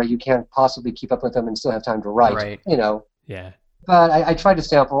out there you can't possibly keep up with them and still have time to write. Right. Yeah. But I try to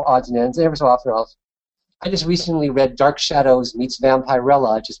sample odds and ends, and every so often I just recently read Dark Shadows meets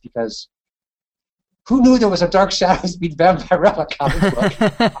Vampirella just because who knew there was a Dark Shadows meets Vampirella comic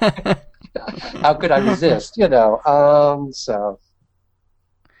book? How could I resist? So.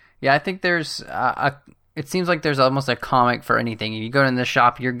 Yeah, I think there's it seems like there's almost a comic for anything. If you go in the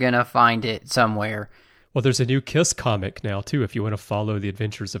shop, you're going to find it somewhere. Well, there's a new Kiss comic now, too, if you want to follow the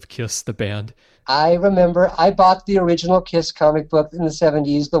adventures of Kiss, the band. I remember I bought the original Kiss comic book in the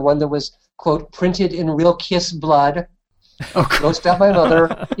 70s, the one that was, quote, printed in real Kiss blood. Roast out my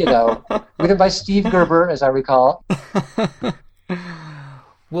mother, written by Steve Gerber, as I recall.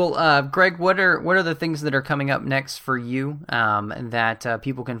 Well, Greg, what are the things that are coming up next for you that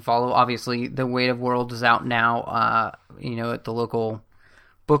people can follow? Obviously, The Weight of Worlds is out now, at the local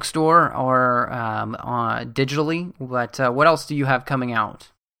bookstore or digitally. But what else do you have coming out?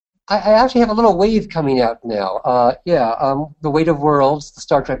 I actually have a little wave coming out now. The Weight of Worlds, the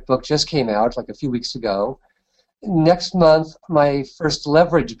Star Trek book, just came out like a few weeks ago. Next month, my first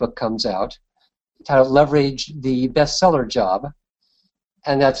Leverage book comes out, titled Leverage, the Bestseller Job.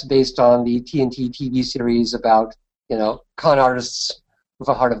 And that's based on the TNT TV series about, con artists with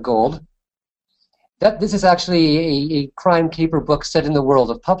a heart of gold. This is actually a crime caper book set in the world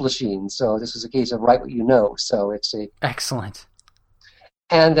of publishing, so this is a case of write what you know. So it's excellent.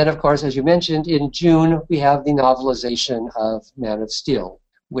 And then, of course, as you mentioned, in June we have the novelization of Man of Steel,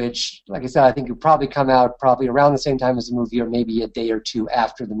 which, like I said, I think will probably come out around the same time as the movie, or maybe a day or two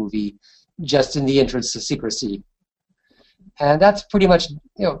after the movie, just in the interest of secrecy. And that's pretty much,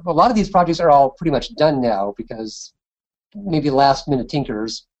 a lot of these projects are all pretty much done now because maybe last-minute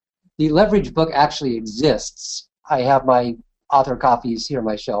tinkers. The Leverage book actually exists. I have my author copies here on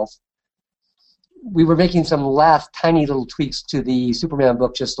my shelf. We were making some last tiny little tweaks to the Superman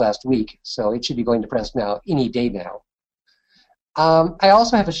book just last week, so it should be going to press now, any day now. I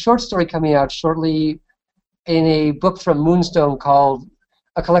also have a short story coming out shortly in a book from Moonstone called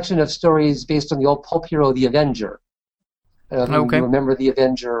A Collection of Stories Based on the Old Pulp Hero, The Avenger. Okay. You remember The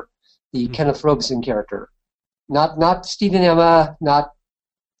Avenger, the Kenneth Robeson character. Not Stephen Emma, not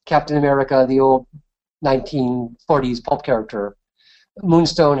Captain America, the old 1940s pulp character.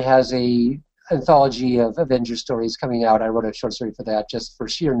 Moonstone has a anthology of Avenger stories coming out. I wrote a short story for that just for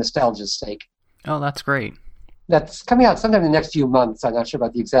sheer nostalgia's sake. Oh, that's great. That's coming out sometime in the next few months. I'm not sure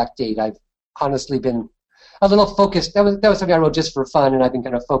about the exact date. I've honestly been a little focused. That was something I wrote just for fun, and I've been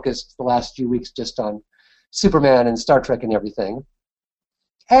kind of focused the last few weeks just on Superman and Star Trek and everything.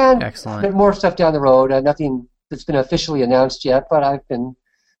 And excellent. More stuff down the road. Nothing that's been officially announced yet, but I've been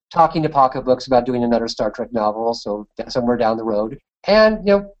talking to Pocketbooks about doing another Star Trek novel, so somewhere down the road. And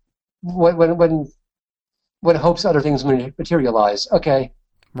when hopes other things materialize. Okay.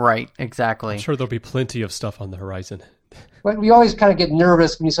 Right. Exactly. I'm sure there'll be plenty of stuff on the horizon. But we always kind of get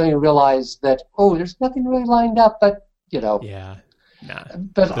nervous when you suddenly realize that there's nothing really lined up, but Yeah. Nah,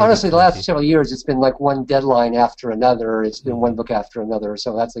 but honestly, the last several years, it's been like one deadline after another. It's been one book after another,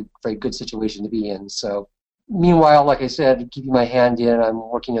 so that's a very good situation to be in. So, meanwhile, like I said, keeping my hand in, I'm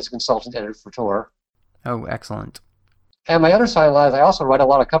working as a consultant editor for Tor. Oh, excellent. And my other side is I also write a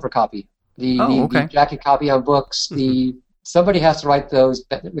lot of cover copy. The jacket copy on books. Somebody has to write those.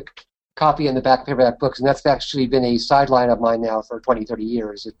 copy in the back of paperback books, and that's actually been a sideline of mine now for 20, 30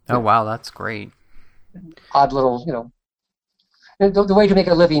 years. Oh, wow, that's great. Odd little, the way to make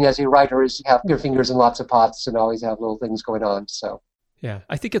a living as a writer is to have your fingers in lots of pots and always have little things going on. So, yeah,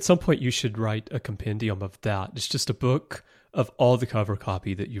 I think at some point you should write a compendium of that. It's just a book of all the cover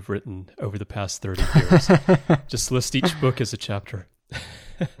copy that you've written over the past 30 years. Just list each book as a chapter.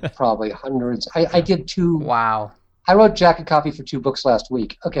 Probably hundreds. I did 2. Wow. I wrote jacket copy for 2 books last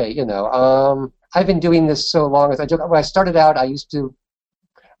week. Okay, I've been doing this so long. When I started out,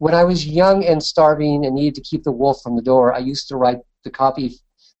 when I was young and starving and needed to keep the wolf from the door, I used to write the copy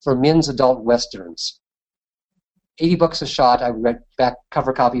for men's adult westerns. $80 a shot. I read back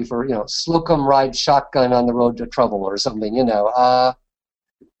cover copy for, Slocum rides shotgun on the road to trouble or something,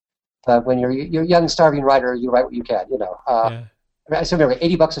 But when you're a young, starving writer, you write what you can, Yeah. I still remember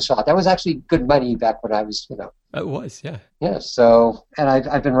 $80 a shot. That was actually good money back when I was, It was, yeah. Yeah, so, and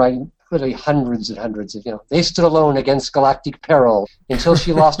I've been writing literally hundreds and hundreds of, they stood alone against galactic peril until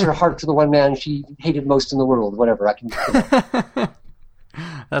she lost her heart to the one man she hated most in the world, whatever. I can.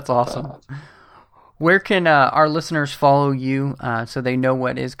 That's awesome. Where can our listeners follow you so they know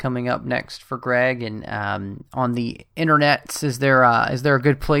what is coming up next for Greg? And on the internets, is there a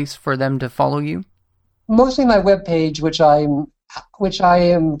good place for them to follow you? Mostly my webpage, which I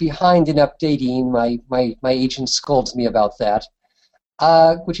am behind in updating. My agent scolds me about that.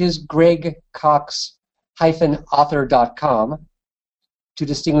 Which is gregcox-author.com to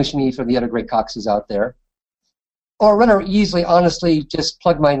distinguish me from the other Greg Coxes out there. Or rather easily, honestly, just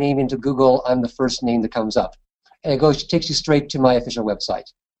plug my name into Google. I'm the first name that comes up. And it takes you straight to my official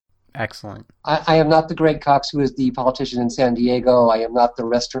website. Excellent. I am not the Greg Cox who is the politician in San Diego. I am not the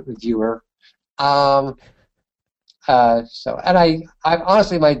restaurant reviewer. I'm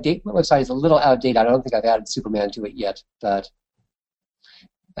honestly, my website is a little outdated. I don't think I've added Superman to it yet, and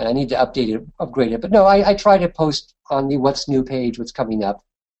I need to upgrade it. But no, I try to post on the What's New page what's coming up.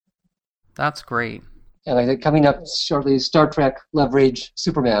 That's great. And I think coming up shortly is Star Trek, Leverage,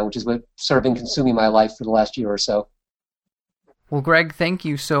 Superman, which is what's sort of been consuming my life for the last year or so. Well, Greg, thank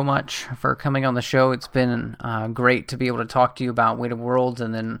you so much for coming on the show. It's been great to be able to talk to you about Weight of Worlds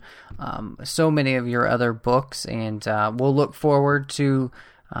and then so many of your other books. And we'll look forward to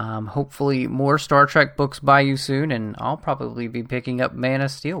hopefully more Star Trek books by you soon. And I'll probably be picking up Man of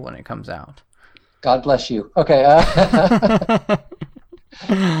Steel when it comes out. God bless you. Okay.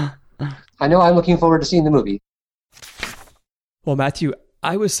 I know I'm looking forward to seeing the movie. Well, Matthew,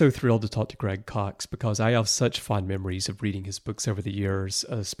 I was so thrilled to talk to Greg Cox because I have such fond memories of reading his books over the years,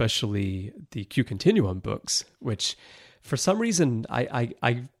 especially the Q Continuum books, which for some reason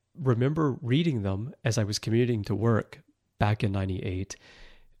I remember reading them as I was commuting to work back in 98.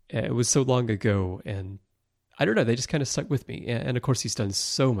 It was so long ago, and I don't know, they just kind of stuck with me. And of course, he's done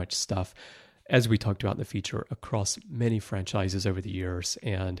so much stuff, as we talked about in the feature, across many franchises over the years.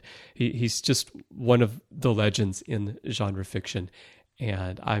 And he's just one of the legends in genre fiction.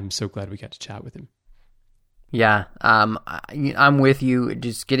 And I'm so glad we got to chat with him. Yeah, I'm with you.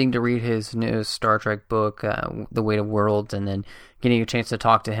 Just getting to read his newest Star Trek book, The Weight of Worlds, and then getting a chance to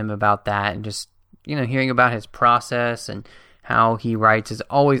talk to him about that, and just hearing about his process and how he writes is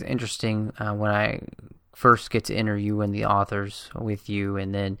always interesting when I first get to interviewing the authors with you.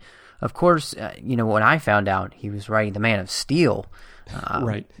 And then, of course, when I found out he was writing the Man of Steel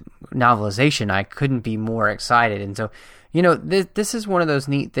right. novelization, I couldn't be more excited. And so, this is one of those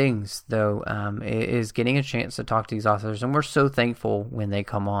neat things, though, is getting a chance to talk to these authors, and we're so thankful when they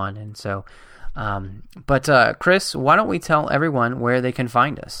come on. And so, but Chris, why don't we tell everyone where they can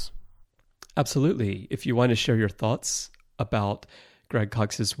find us? Absolutely. If you want to share your thoughts about Greg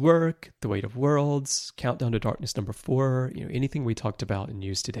Cox's work, The Weight of Worlds, Countdown to Darkness #4, anything we talked about in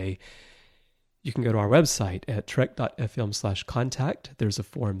news today, you can go to our website at trek.fm/contact. There's a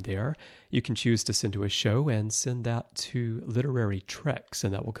form there. You can choose to send to a show and send that to Literary Treks,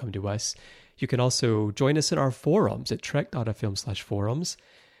 and that will come to us. You can also join us in our forums at trek.fm/forums.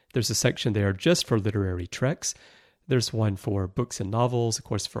 There's a section there just for Literary Treks. There's one for books and novels, of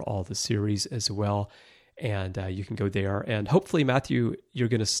course, for all the series as well. And you can go there. And hopefully, Matthew, you're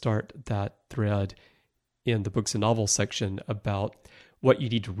going to start that thread in the books and novels section about what you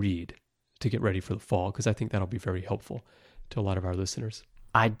need to read to get ready for the fall, because I think that'll be very helpful to a lot of our listeners.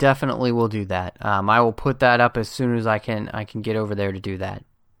 I definitely will do that. I will put that up as soon as I can get over there to do that.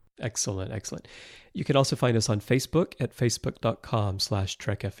 Excellent. You can also find us on Facebook at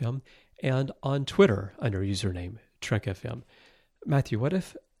facebook.com/TrekFM and on Twitter under username TrekFM. Matthew, what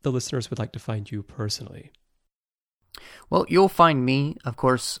if the listeners would like to find you personally? Well, you'll find me, of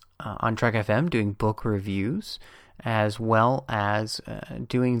course, on Trek FM doing book reviews. as well as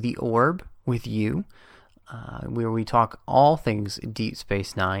doing The Orb with you, where we talk all things Deep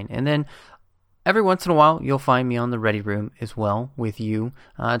Space Nine. And then every once in a while, you'll find me on the Ready Room as well with you,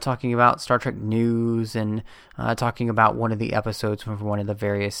 talking about Star Trek news and talking about one of the episodes from one of the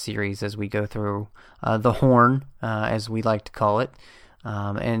various series as we go through the Horn, as we like to call it.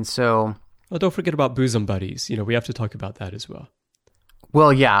 And so... Well, don't forget about Bosom Buddies. We have to talk about that as well.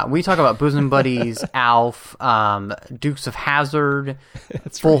 Well, yeah, we talk about Bosom Buddies, Alf, Dukes of Hazzard,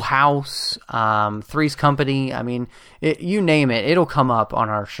 Full House, Three's Company. I mean, you name it, it'll come up on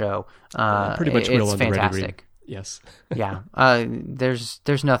our show. Pretty much will on the Ready Room. Yes. Yeah,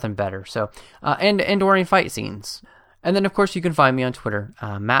 there's nothing better. So, and during fight scenes. And then, of course, you can find me on Twitter,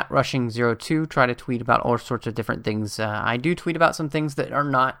 MattRushing02. Try to tweet about all sorts of different things. I do tweet about some things that are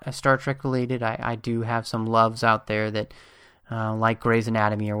not Star Trek related. I do have some loves out there that like Grey's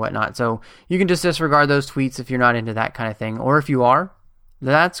Anatomy or whatnot. So you can just disregard those tweets if you're not into that kind of thing. Or if you are,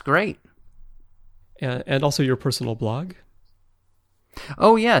 that's great. And also your personal blog?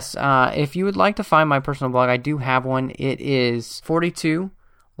 Oh, yes. If you would like to find my personal blog, I do have one. It is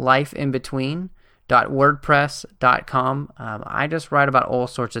 42lifeinbetween.wordpress.com. I just write about all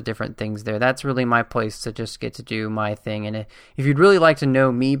sorts of different things there. That's really my place to just get to do my thing. And if you'd really like to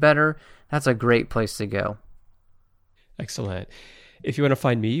know me better, that's a great place to go. Excellent. If you want to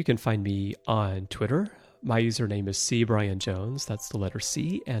find me, you can find me on Twitter. My username is CBrianJones. That's the letter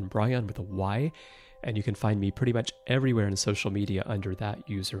C and Brian with a Y. And you can find me pretty much everywhere in social media under that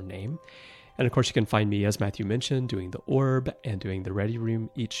username. And of course, you can find me, as Matthew mentioned, doing the Orb and doing the Ready Room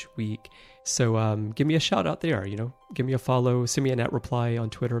each week. So give me a shout out there, give me a follow, send me a net reply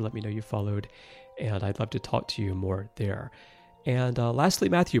on Twitter, let me know you followed, and I'd love to talk to you more there. And lastly,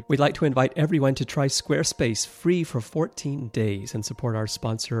 Matthew, we'd like to invite everyone to try Squarespace free for 14 days and support our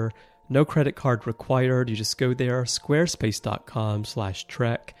sponsor. No credit card required. You just go there,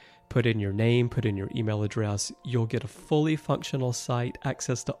 squarespace.com/Trek. Put in your name, put in your email address. You'll get a fully functional site,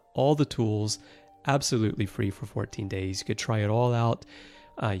 access to all the tools, absolutely free for 14 days. You could try it all out.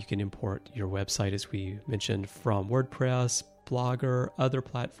 You can import your website, as we mentioned, from WordPress, Blogger, other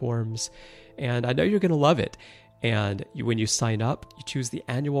platforms. And I know you're going to love it. And when you sign up, you choose the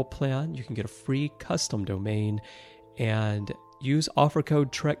annual plan. You can get a free custom domain and use offer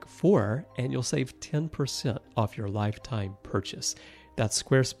code TREK4 and you'll save 10% off your lifetime purchase. That's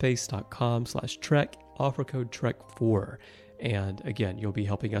squarespace.com/Trek, offer code TREK4. And again, you'll be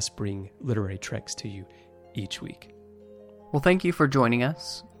helping us bring literary treks to you each week. Well, thank you for joining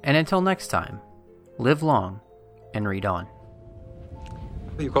us. And until next time, live long and read on.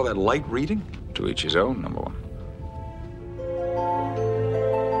 What do you call that, light reading? To each his own, number one.